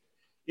of it.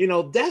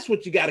 That's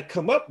what you got to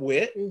come up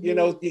with,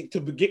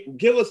 to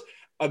give us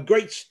a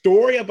great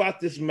story about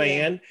this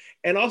man,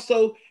 and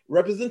also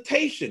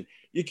representation.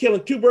 You're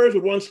killing 2 birds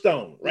with 1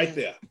 stone right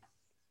there.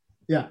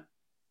 Yeah.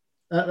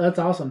 That's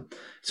awesome.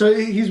 So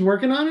he's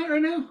working on it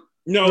right now?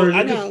 No,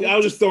 I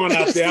was just throwing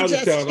out there. I was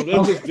just telling them.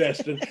 That's a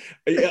suggestion.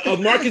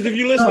 Marcus, if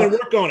you're listening,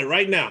 work on it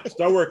right now.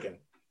 Start working.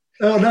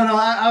 Oh, no.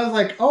 I was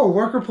like,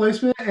 worker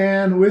placement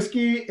and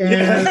whiskey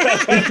and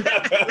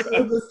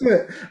let's do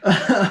it.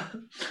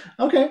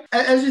 Okay.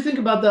 As you think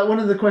about that, one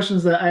of the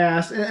questions that I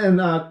asked, and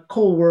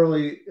Cole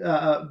Worley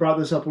brought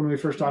this up when we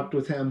first talked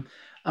with him,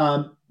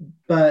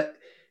 but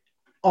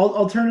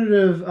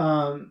alternative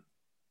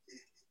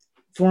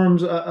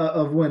forms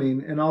of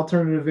winning and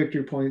alternative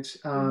victory points.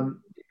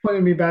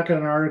 Pointed me back on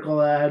an article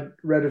that I had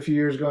read a few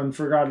years ago and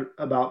forgot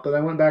about, but I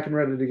went back and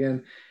read it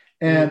again.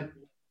 And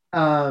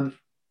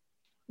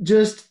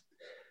just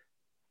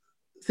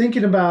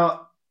thinking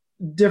about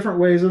different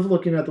ways of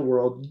looking at the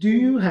world, do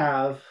you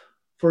have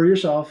for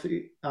yourself,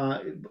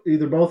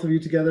 either both of you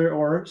together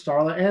or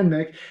Starla and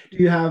Mick, do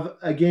you have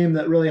a game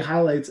that really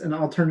highlights an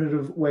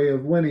alternative way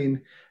of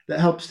winning that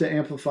helps to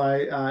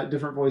amplify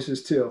different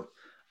voices too?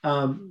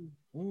 Alternative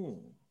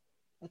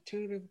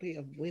way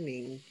of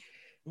winning.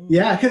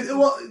 Yeah,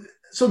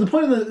 so the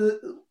point of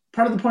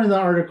part of the point of the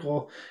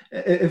article,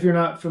 if you're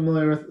not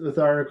familiar with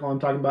the article I'm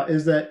talking about,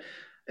 is that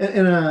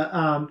in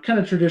a kind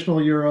of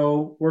traditional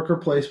Euro worker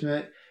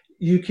placement,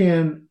 you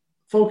can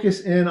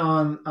focus in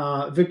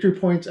on victory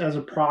points as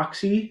a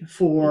proxy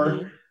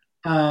for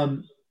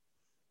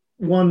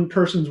one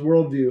person's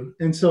worldview.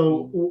 And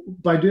so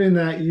by doing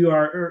that, you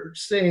are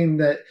saying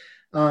that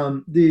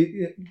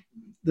the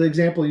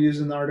example used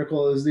in the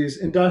article is these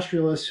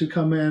industrialists who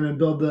come in and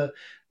build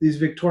these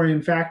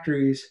Victorian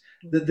factories,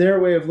 that their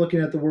way of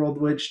looking at the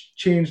world, which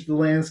changed the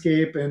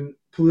landscape and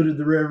polluted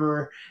the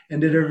river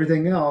and did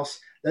everything else,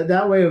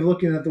 that way of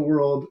looking at the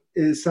world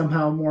is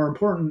somehow more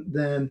important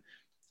than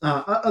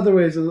other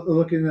ways of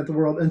looking at the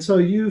world. And so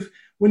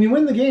when you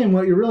win the game,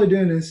 what you're really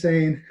doing is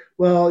saying,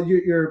 well,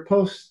 your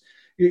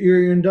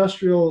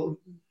industrial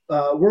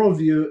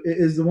worldview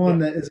is the one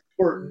that is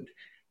important.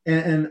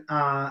 And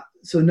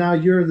so now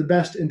you're the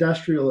best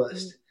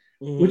industrialist,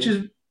 which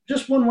is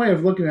just one way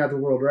of looking at the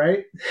world,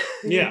 right?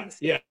 Yeah.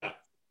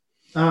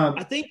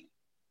 I think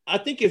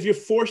if you're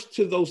forced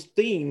to those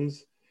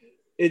themes,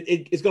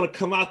 it's going to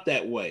come out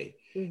that way.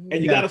 And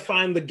you got to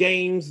find the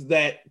games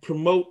that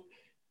promote,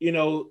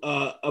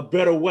 a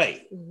better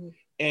way.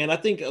 And I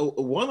think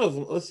one of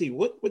them, let's see,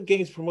 what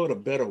games promote a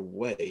better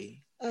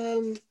way? I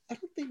don't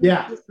think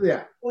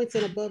points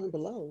in above and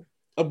below.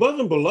 Above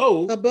and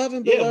below. Yeah, above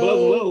and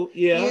below.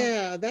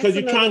 Yeah, that's because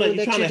you're trying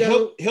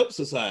to help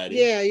society.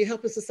 Yeah, you're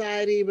helping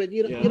society, but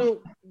you don't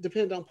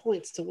depend on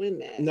points to win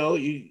that. No,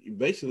 you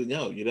basically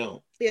you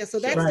don't. Yeah, so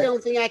that's the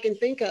only thing I can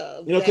think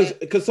of.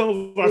 Because some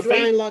of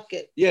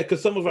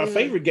our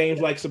favorite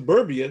games like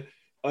Suburbia.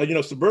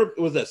 Was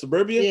that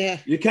Suburbia? Yeah.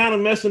 You're kind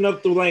of messing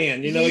up the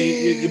land.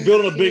 You're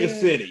building a bigger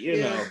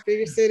city.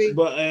 Bigger city.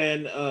 But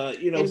and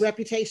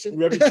reputation.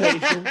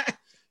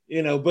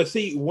 But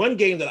see, one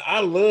game that I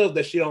love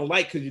that she don't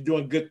like because you're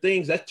doing good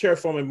things, that's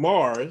Terraforming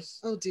Mars.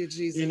 Oh, dear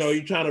Jesus.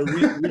 You're trying to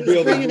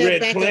rebuild the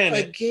red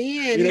planet.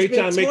 Again. You're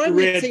trying to make the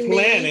red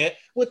planet.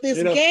 With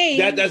this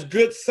game. That's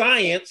good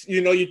science.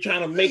 You're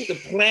trying to make the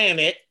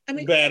planet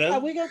better. Are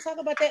we going to talk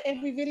about that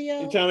every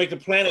video? You're trying to make the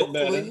planet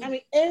better.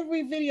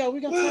 Every video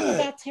we're going to talk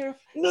about Terraforming.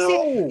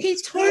 No. See,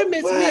 he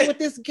torments me with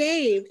this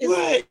game.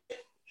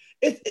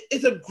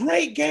 It's a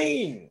great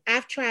game.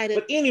 I've tried it.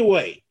 But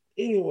anyway.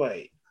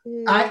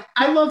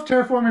 I love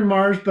Terraforming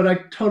Mars, but I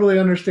totally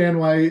understand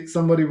why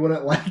somebody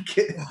wouldn't like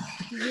it.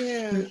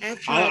 Yeah,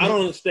 I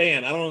don't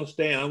understand. I'm lost.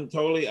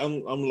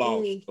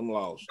 I'm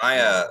lost.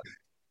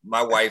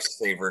 My wife's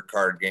favorite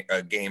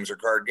games are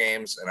card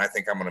games, and I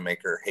think I'm going to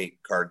make her hate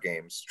card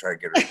games. Try to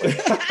get her to play.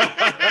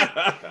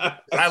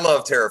 I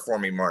love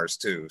Terraforming Mars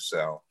too.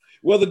 So,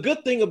 well, the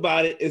good thing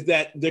about it is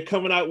that they're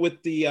coming out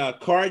with the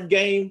card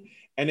game.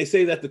 And they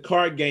say that the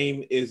card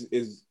game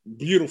is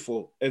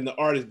beautiful and the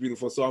art is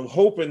beautiful. So I'm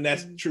hoping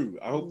that's true.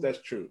 I hope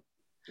that's true.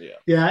 Yeah.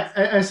 Yeah,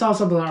 I saw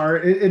some of the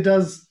art. It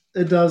does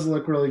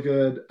look really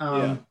good.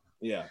 Yeah.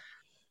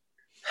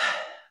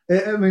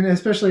 I mean,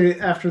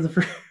 especially after the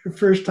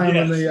first time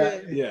when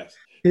they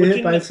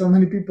hit by so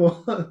many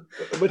people. But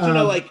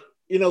like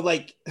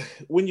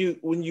when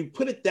you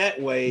put it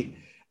that way,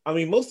 I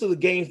mean, most of the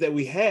games that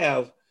we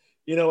have.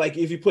 Like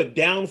if you put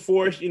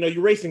downforce,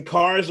 you're racing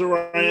cars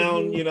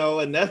around,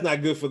 and that's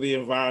not good for the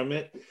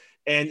environment.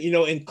 And,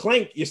 in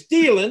Clank, you're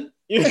stealing.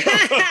 In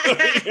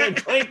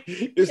Clank,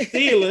 you're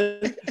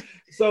stealing.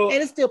 So,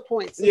 and it's still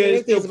points.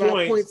 It's still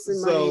points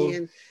and money.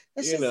 And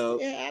that's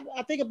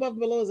I think Above and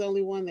Below is the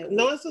only one that.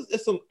 No,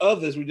 it's some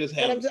others we just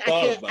haven't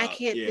thought about. I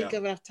can't think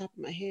of it off the top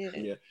of my head.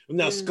 Yeah.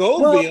 Now,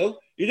 Scoville,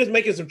 you're just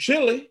making some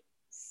chili.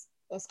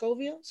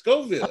 Scoville?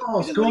 Scoville.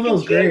 Oh,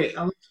 Scoville's great.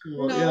 I love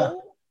Scoville.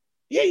 No.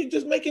 Yeah, you're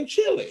just making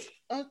chili.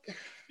 Okay.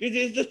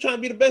 You're just trying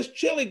to be the best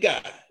chili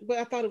guy. But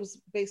I thought it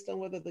was based on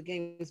whether the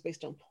game is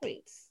based on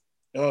points.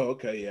 Oh,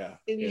 okay, yeah.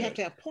 And you have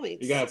to have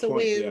points. You got to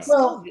win. Yeah.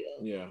 Well,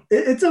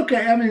 it's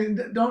okay. I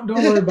mean, don't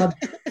worry about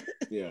that.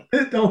 Yeah.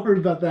 Don't worry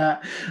about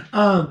that.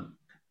 No,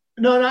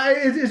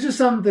 it's just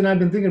something I've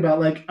been thinking about.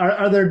 Like,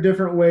 are there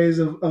different ways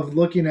of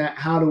looking at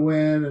how to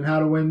win and how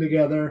to win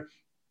together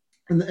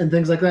and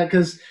things like that?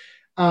 Because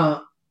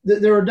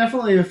there were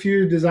definitely a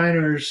few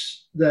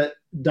designers that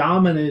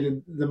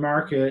dominated the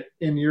market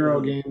in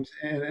Euro games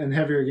and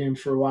heavier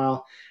games for a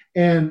while.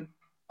 And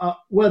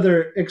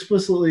whether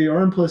explicitly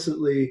or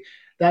implicitly,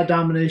 that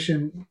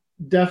domination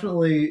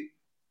definitely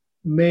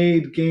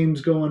made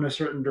games go in a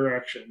certain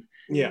direction.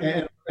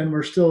 Yeah. And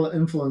we're still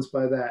influenced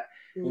by that.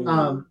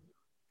 Mhm.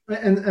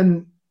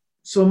 And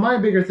so my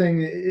bigger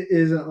thing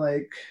isn't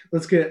like,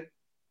 let's get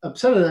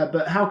upset at that,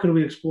 but how could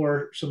we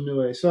explore some new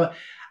ways? So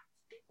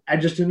I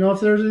just didn't know if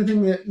there was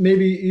anything that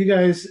maybe you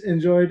guys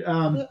enjoyed.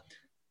 Go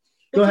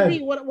For ahead.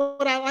 me,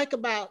 what I like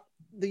about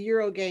the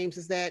Euro games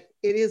is that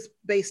it is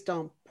based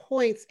on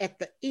points at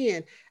the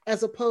end,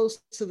 as opposed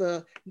to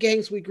the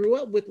games we grew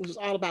up with, which was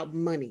all about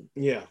money.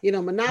 Yeah. You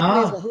know,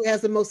 Monopoly is who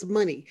has the most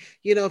money.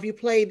 You know, if you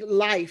played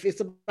Life,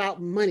 it's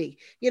about money.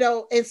 You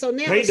know, and so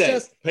now it's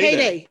just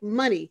payday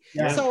money.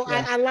 Yeah, so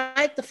yeah. I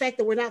like the fact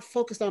that we're not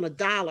focused on a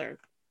dollar.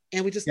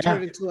 And we just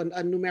turn it into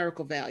a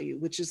numerical value,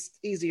 which is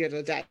easier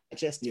to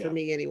digest for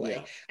me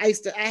anyway. I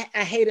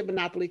hated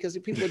Monopoly because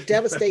people would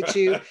devastate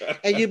you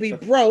and you'd be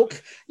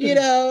broke, you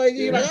know, and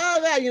you're like, oh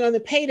God, you know, and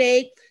the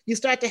payday, you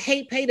start to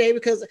hate payday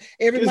because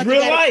every month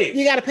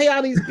you got to pay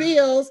all these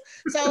bills.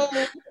 So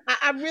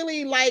I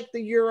really like the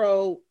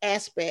Euro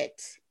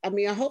aspect. I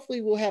mean,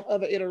 hopefully we'll have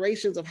other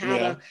iterations of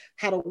how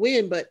to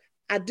win, but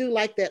I do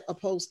like that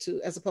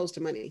as opposed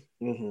to money.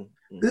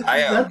 Mm-hmm.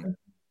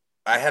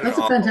 That's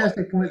a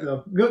fantastic point,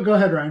 though. Go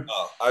ahead, Ryan.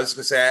 I was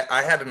going to say,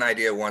 I had an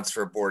idea once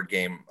for a board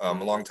game. A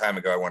long time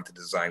ago, I wanted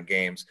to design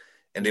games,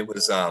 and it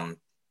was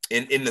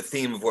in the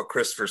theme of what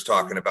Christopher's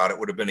talking about. It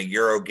would have been a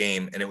Euro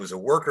game, and it was a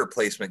worker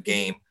placement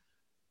game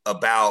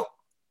about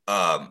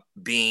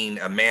being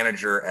a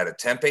manager at a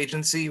temp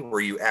agency where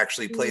you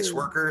actually place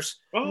workers.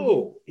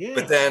 Oh, yeah.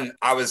 But then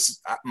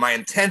my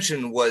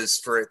intention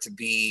was for it to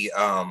be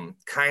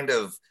kind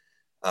of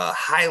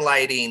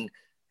highlighting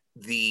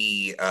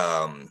the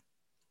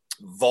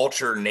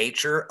vulture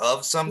nature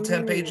of some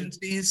temp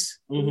agencies,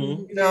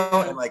 you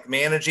know, and like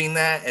managing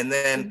that, and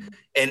then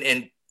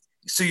and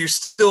so you're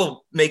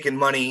still making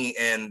money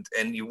and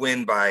you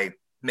win by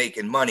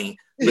making money.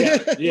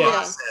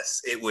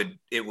 Process, it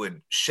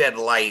would shed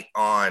light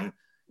on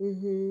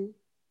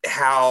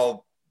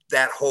how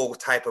that whole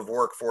type of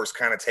workforce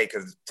kind of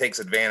takes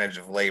advantage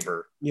of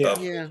labor.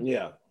 I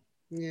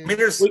mean,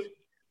 there's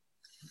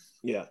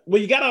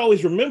well, you got to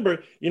always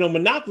remember, you know,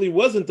 Monopoly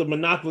wasn't the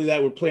Monopoly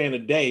that we're playing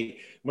today.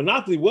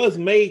 Monopoly was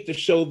made to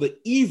show the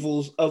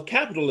evils of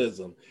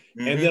capitalism.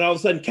 And then all of a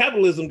sudden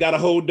capitalism got a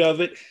hold of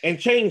it and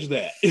changed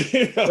that.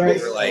 You know? Right.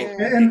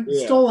 And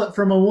stole it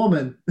from a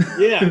woman.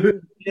 No,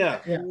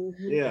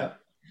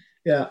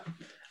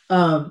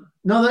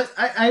 that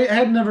I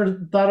had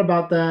never thought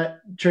about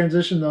that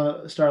transition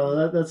though,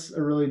 Starla. That's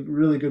a really,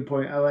 really good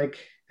point. I like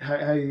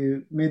how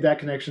you made that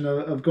connection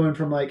of going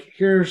from like,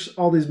 here's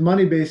all these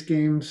money-based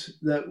games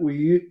that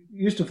we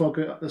used to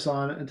focus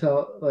on,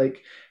 until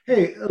like,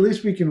 hey, at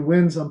least we can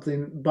win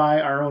something by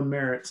our own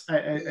merits.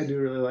 I do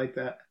really like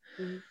that.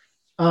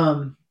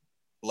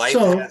 Life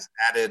has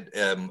added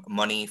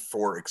money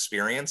for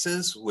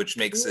experiences, which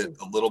makes it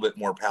a little bit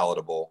more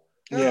palatable.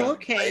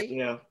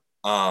 Okay.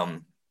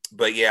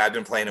 But yeah, I've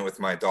been playing it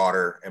with my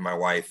daughter and my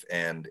wife,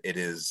 and it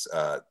is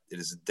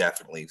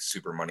definitely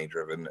super money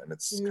driven, and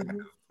it's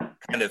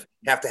kind of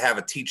have to have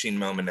a teaching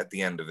moment at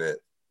the end of it.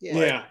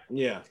 But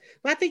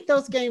I think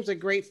those games are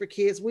great for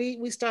kids.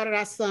 We started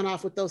our son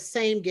off with those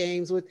same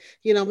games with,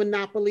 you know,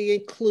 Monopoly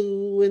and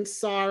Clue and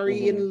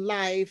Sorry and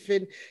Life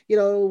and, you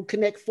know,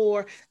 Connect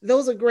Four.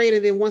 Those are great.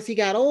 And then once he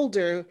got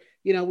older,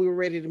 you know, we were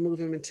ready to move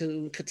him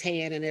into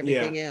Catan and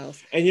everything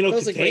else. And you know,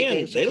 those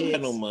Catan, they don't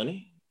have no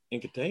money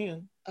in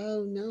Catan.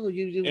 Oh no,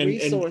 you do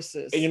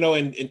resources. And you know,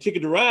 and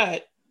Ticket to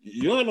Ride,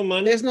 you don't have no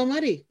money. There's no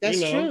money. That's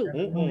true.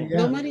 Yeah.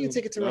 No money in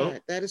Ticket to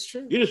Ride. That is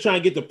true. You're just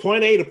trying to get to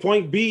point A to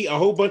point B a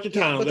whole bunch of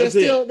times. But That's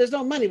there's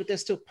no money, but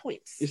there's still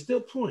points. It's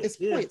still points. It's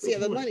points.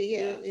 The money.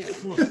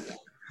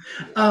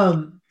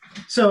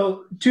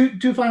 So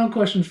two final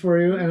questions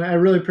for you, and I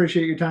really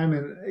appreciate your time,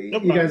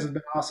 and you guys have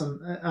been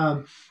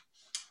awesome.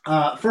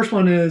 First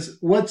one is,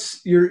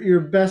 what's your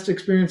best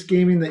experience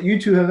gaming that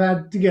you two have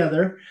had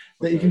together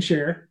that you can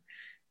share?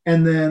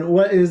 And then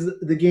what is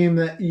the game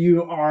that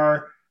you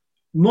are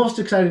most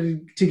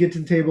excited to get to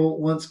the table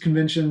once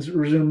conventions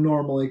resume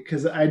normally?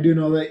 Because I do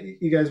know that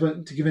you guys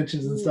went to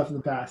conventions and stuff in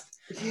the past.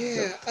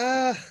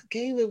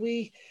 Game that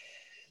we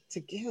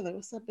together.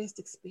 What's our best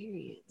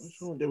experience? Which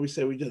one did we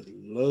say we just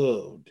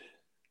loved?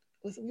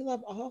 We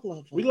love all of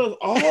them. We love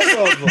all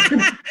of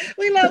them.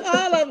 We love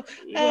all of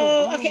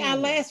them. Okay, our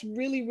last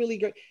really, really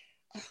great.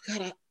 Oh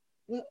God,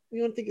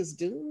 you don't think it's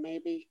Dune?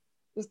 Maybe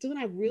was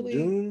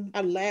Dune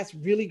our last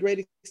really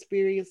great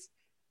experience?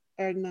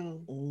 Or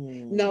no.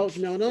 No. What?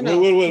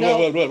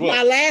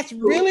 My last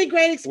really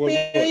great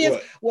experience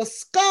was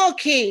Skull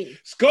King.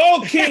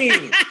 Skull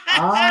King.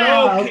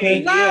 Skull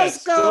King. Love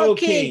Skull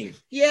King.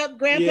 Yep,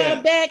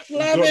 Grandpa Beck,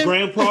 love him.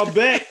 Grandpa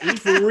Beck, he's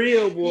for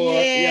real, boy.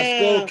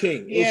 Skull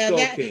King. Skull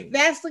King.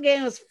 That's the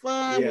game. It was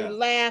fun. We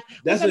laughed.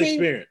 That's an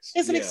experience.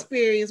 It's an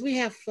experience. We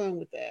have fun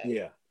with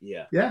that.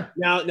 Yeah. Yeah.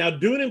 Now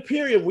Dune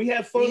Imperium, we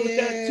had fun with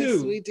that too.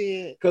 Yes, we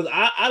did. Because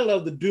I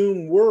love the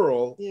Dune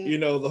world, Yeah.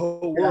 the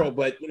whole world,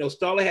 but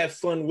Starla had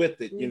fun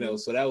with it,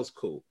 so that was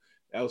cool.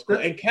 That was cool.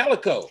 And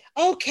Calico.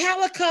 Oh,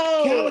 Calico.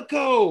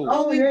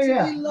 Oh, we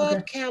yeah.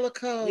 love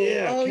Calico.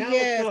 Yeah, oh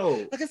Calico.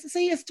 Yes. Like I said,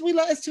 see, it's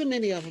too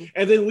many of them.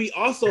 And then we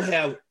also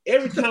have,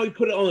 every time we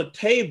put it on the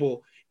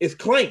table, it's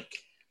Clank.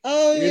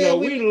 Oh yeah,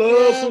 we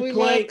love some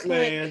Clank,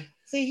 man.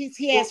 See,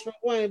 he asked for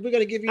one. We're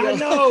gonna give you. I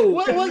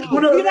know.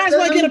 You guys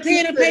want to get a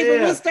pen and paper?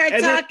 We'll start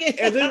talking.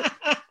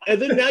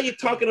 And then now you're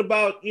talking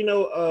about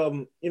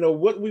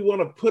what we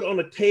want to put on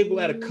the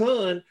table at a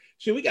con.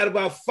 So we got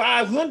about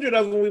 500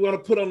 of them we want to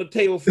put on the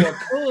table for a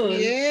con.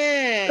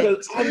 Yeah.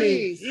 I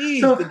mean,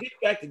 to get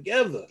back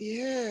together.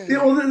 Yeah.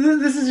 Well,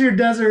 this is your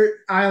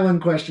desert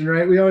island question,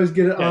 right? We always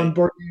get it on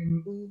Board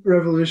Game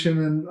Revolution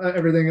and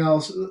everything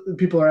else.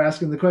 People are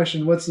asking the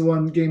question, what's the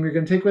one game you're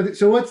going to take with you?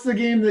 So what's the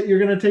game that you're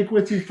going to take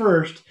with you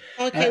first?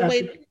 Okay,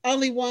 wait.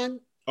 Only one?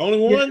 Only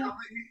one? Yeah,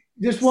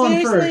 just one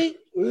Seriously?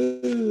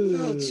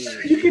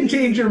 first. You can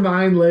change your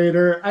mind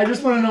later. I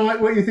just want to know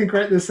what you think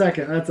right this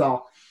second. That's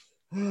all.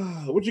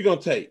 What you gonna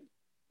take?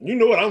 You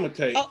know what I'm gonna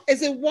take. Oh,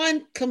 is it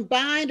one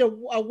combined or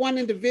one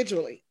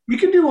individually? You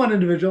can do one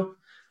individual.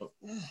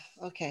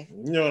 Okay.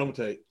 You know what I'm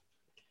gonna take.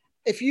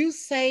 If you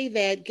say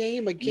that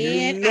game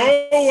again, you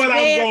know what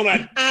I'm gonna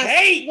take.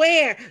 I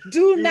swear,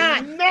 do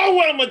not. You know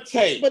what I'm gonna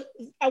take. But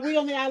are we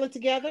on the island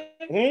together?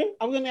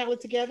 Are we on the island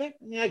together?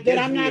 Yeah, then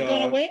I'm not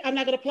gonna wait. I'm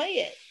not gonna play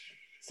it.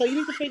 So you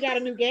need to figure out a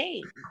new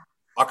game.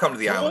 I'll come to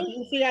the island.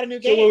 You figure out a new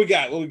game. So what we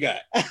got?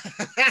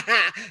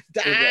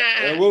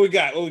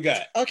 What we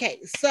got?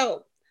 Okay,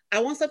 so I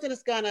want something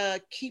that's gonna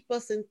keep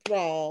us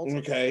enthralled.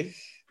 Okay.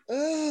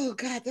 Oh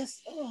God,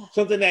 that's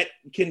something that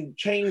can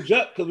change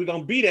up because we're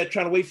gonna be there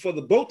trying to wait for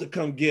the boat to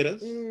come get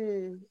us.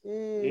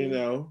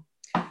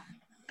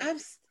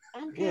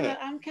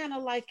 I'm kind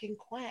of liking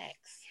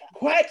Quacks.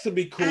 Quacks would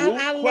be cool.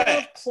 I love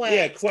Quacks.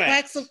 Yeah, Quacks.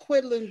 Quacks of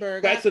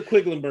Quedlinburg. Quacks of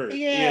Quedlinburg.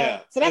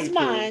 Yeah. So that's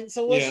mine. Cool.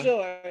 So what's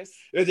yours?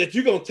 That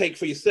you're gonna take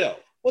for yourself.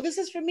 Well, this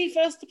is for me, for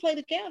us to play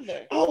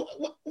together. Oh,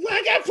 well,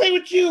 I gotta play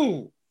with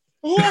you.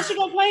 Who else you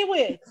gonna play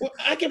with? Well,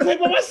 I can play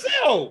by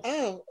myself.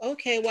 Oh,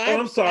 okay.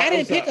 Well, I'm sorry. I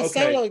didn't pick a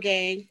solo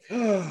game.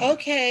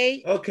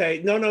 Okay.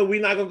 Okay. No,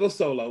 we're not gonna go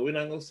solo.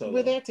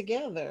 We're there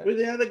together.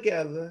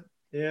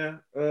 Yeah.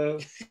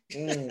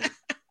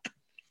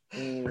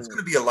 It's going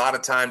to be a lot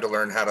of time to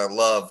learn how to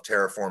love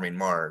Terraforming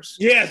Mars.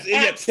 Yes,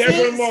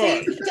 Terraforming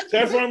Mars.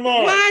 Terraforming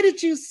Mars. Why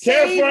did you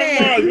say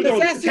that? Mars.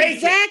 That's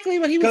exactly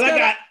what he was. Because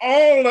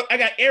I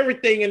got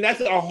everything, and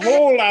that's a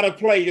whole lot of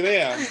play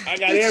there. I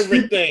got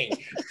everything.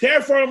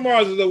 Terraforming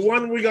Mars is the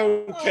one we're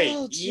gonna take.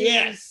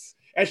 Yes,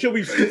 and she'll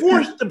be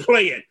forced to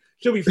play it.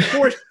 She'll be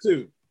forced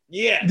to.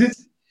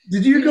 Yes.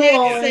 Did you go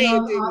all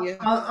in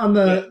on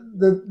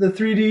the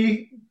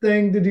 3D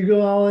thing? Did you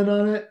go all in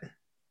on it?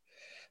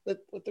 The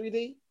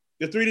 3D.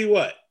 The 3D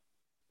what?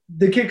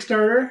 The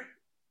Kickstarter.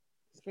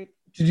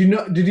 Did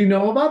you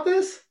know about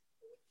this?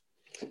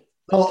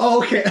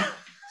 Oh, okay.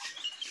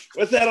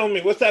 What's that on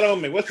me? What? Oh,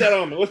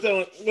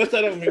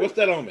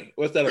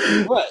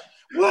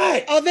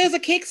 there's a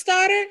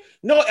Kickstarter?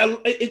 No,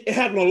 it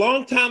happened a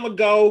long time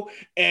ago,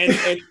 and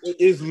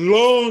it's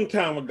long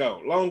time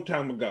ago.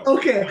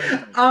 Okay.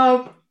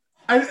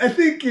 I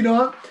think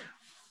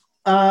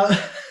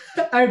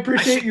I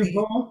appreciate you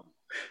both.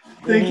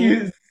 Thank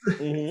you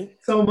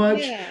so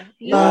much.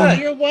 Yeah,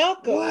 you're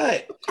welcome.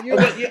 What?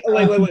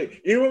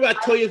 Wait. You remember I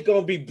told you it's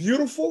gonna be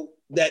beautiful?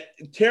 That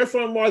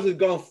Terraforming Mars is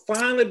gonna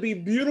finally be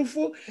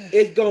beautiful.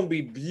 It's gonna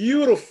be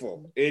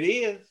beautiful. It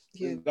is.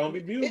 It's gonna be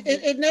beautiful.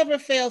 It never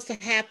fails to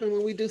happen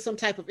when we do some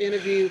type of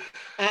interview.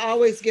 I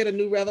always get a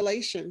new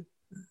revelation.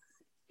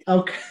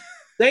 Okay.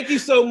 Thank you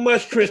so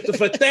much,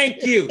 Christopher.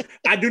 Thank you.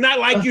 I do not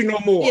like you no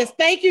more. Yes,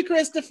 thank you,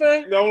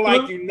 Christopher. Don't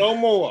like you no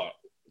more.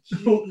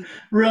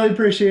 Really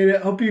appreciate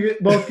it. Hope you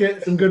both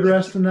get some good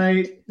rest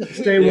tonight.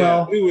 Stay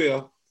well. We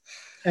will.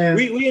 And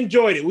we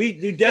enjoyed it. We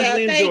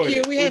definitely enjoyed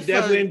it. We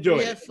definitely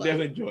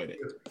enjoyed it.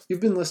 You've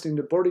been listening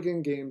to Board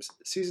Again Games,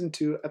 Season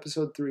 2,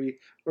 Episode 3,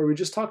 where we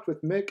just talked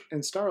with Mick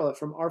and Starla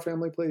from Our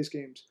Family Plays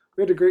Games.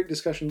 We had a great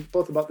discussion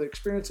both about the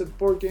experience of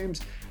board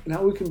games and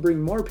how we can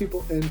bring more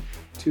people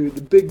into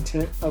the big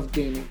tent of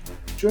gaming.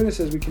 Join us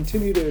as we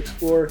continue to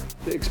explore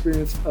the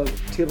experience of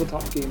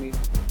tabletop gaming.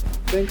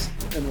 Thanks,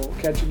 and we'll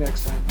catch you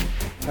next time.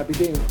 Happy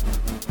gaming.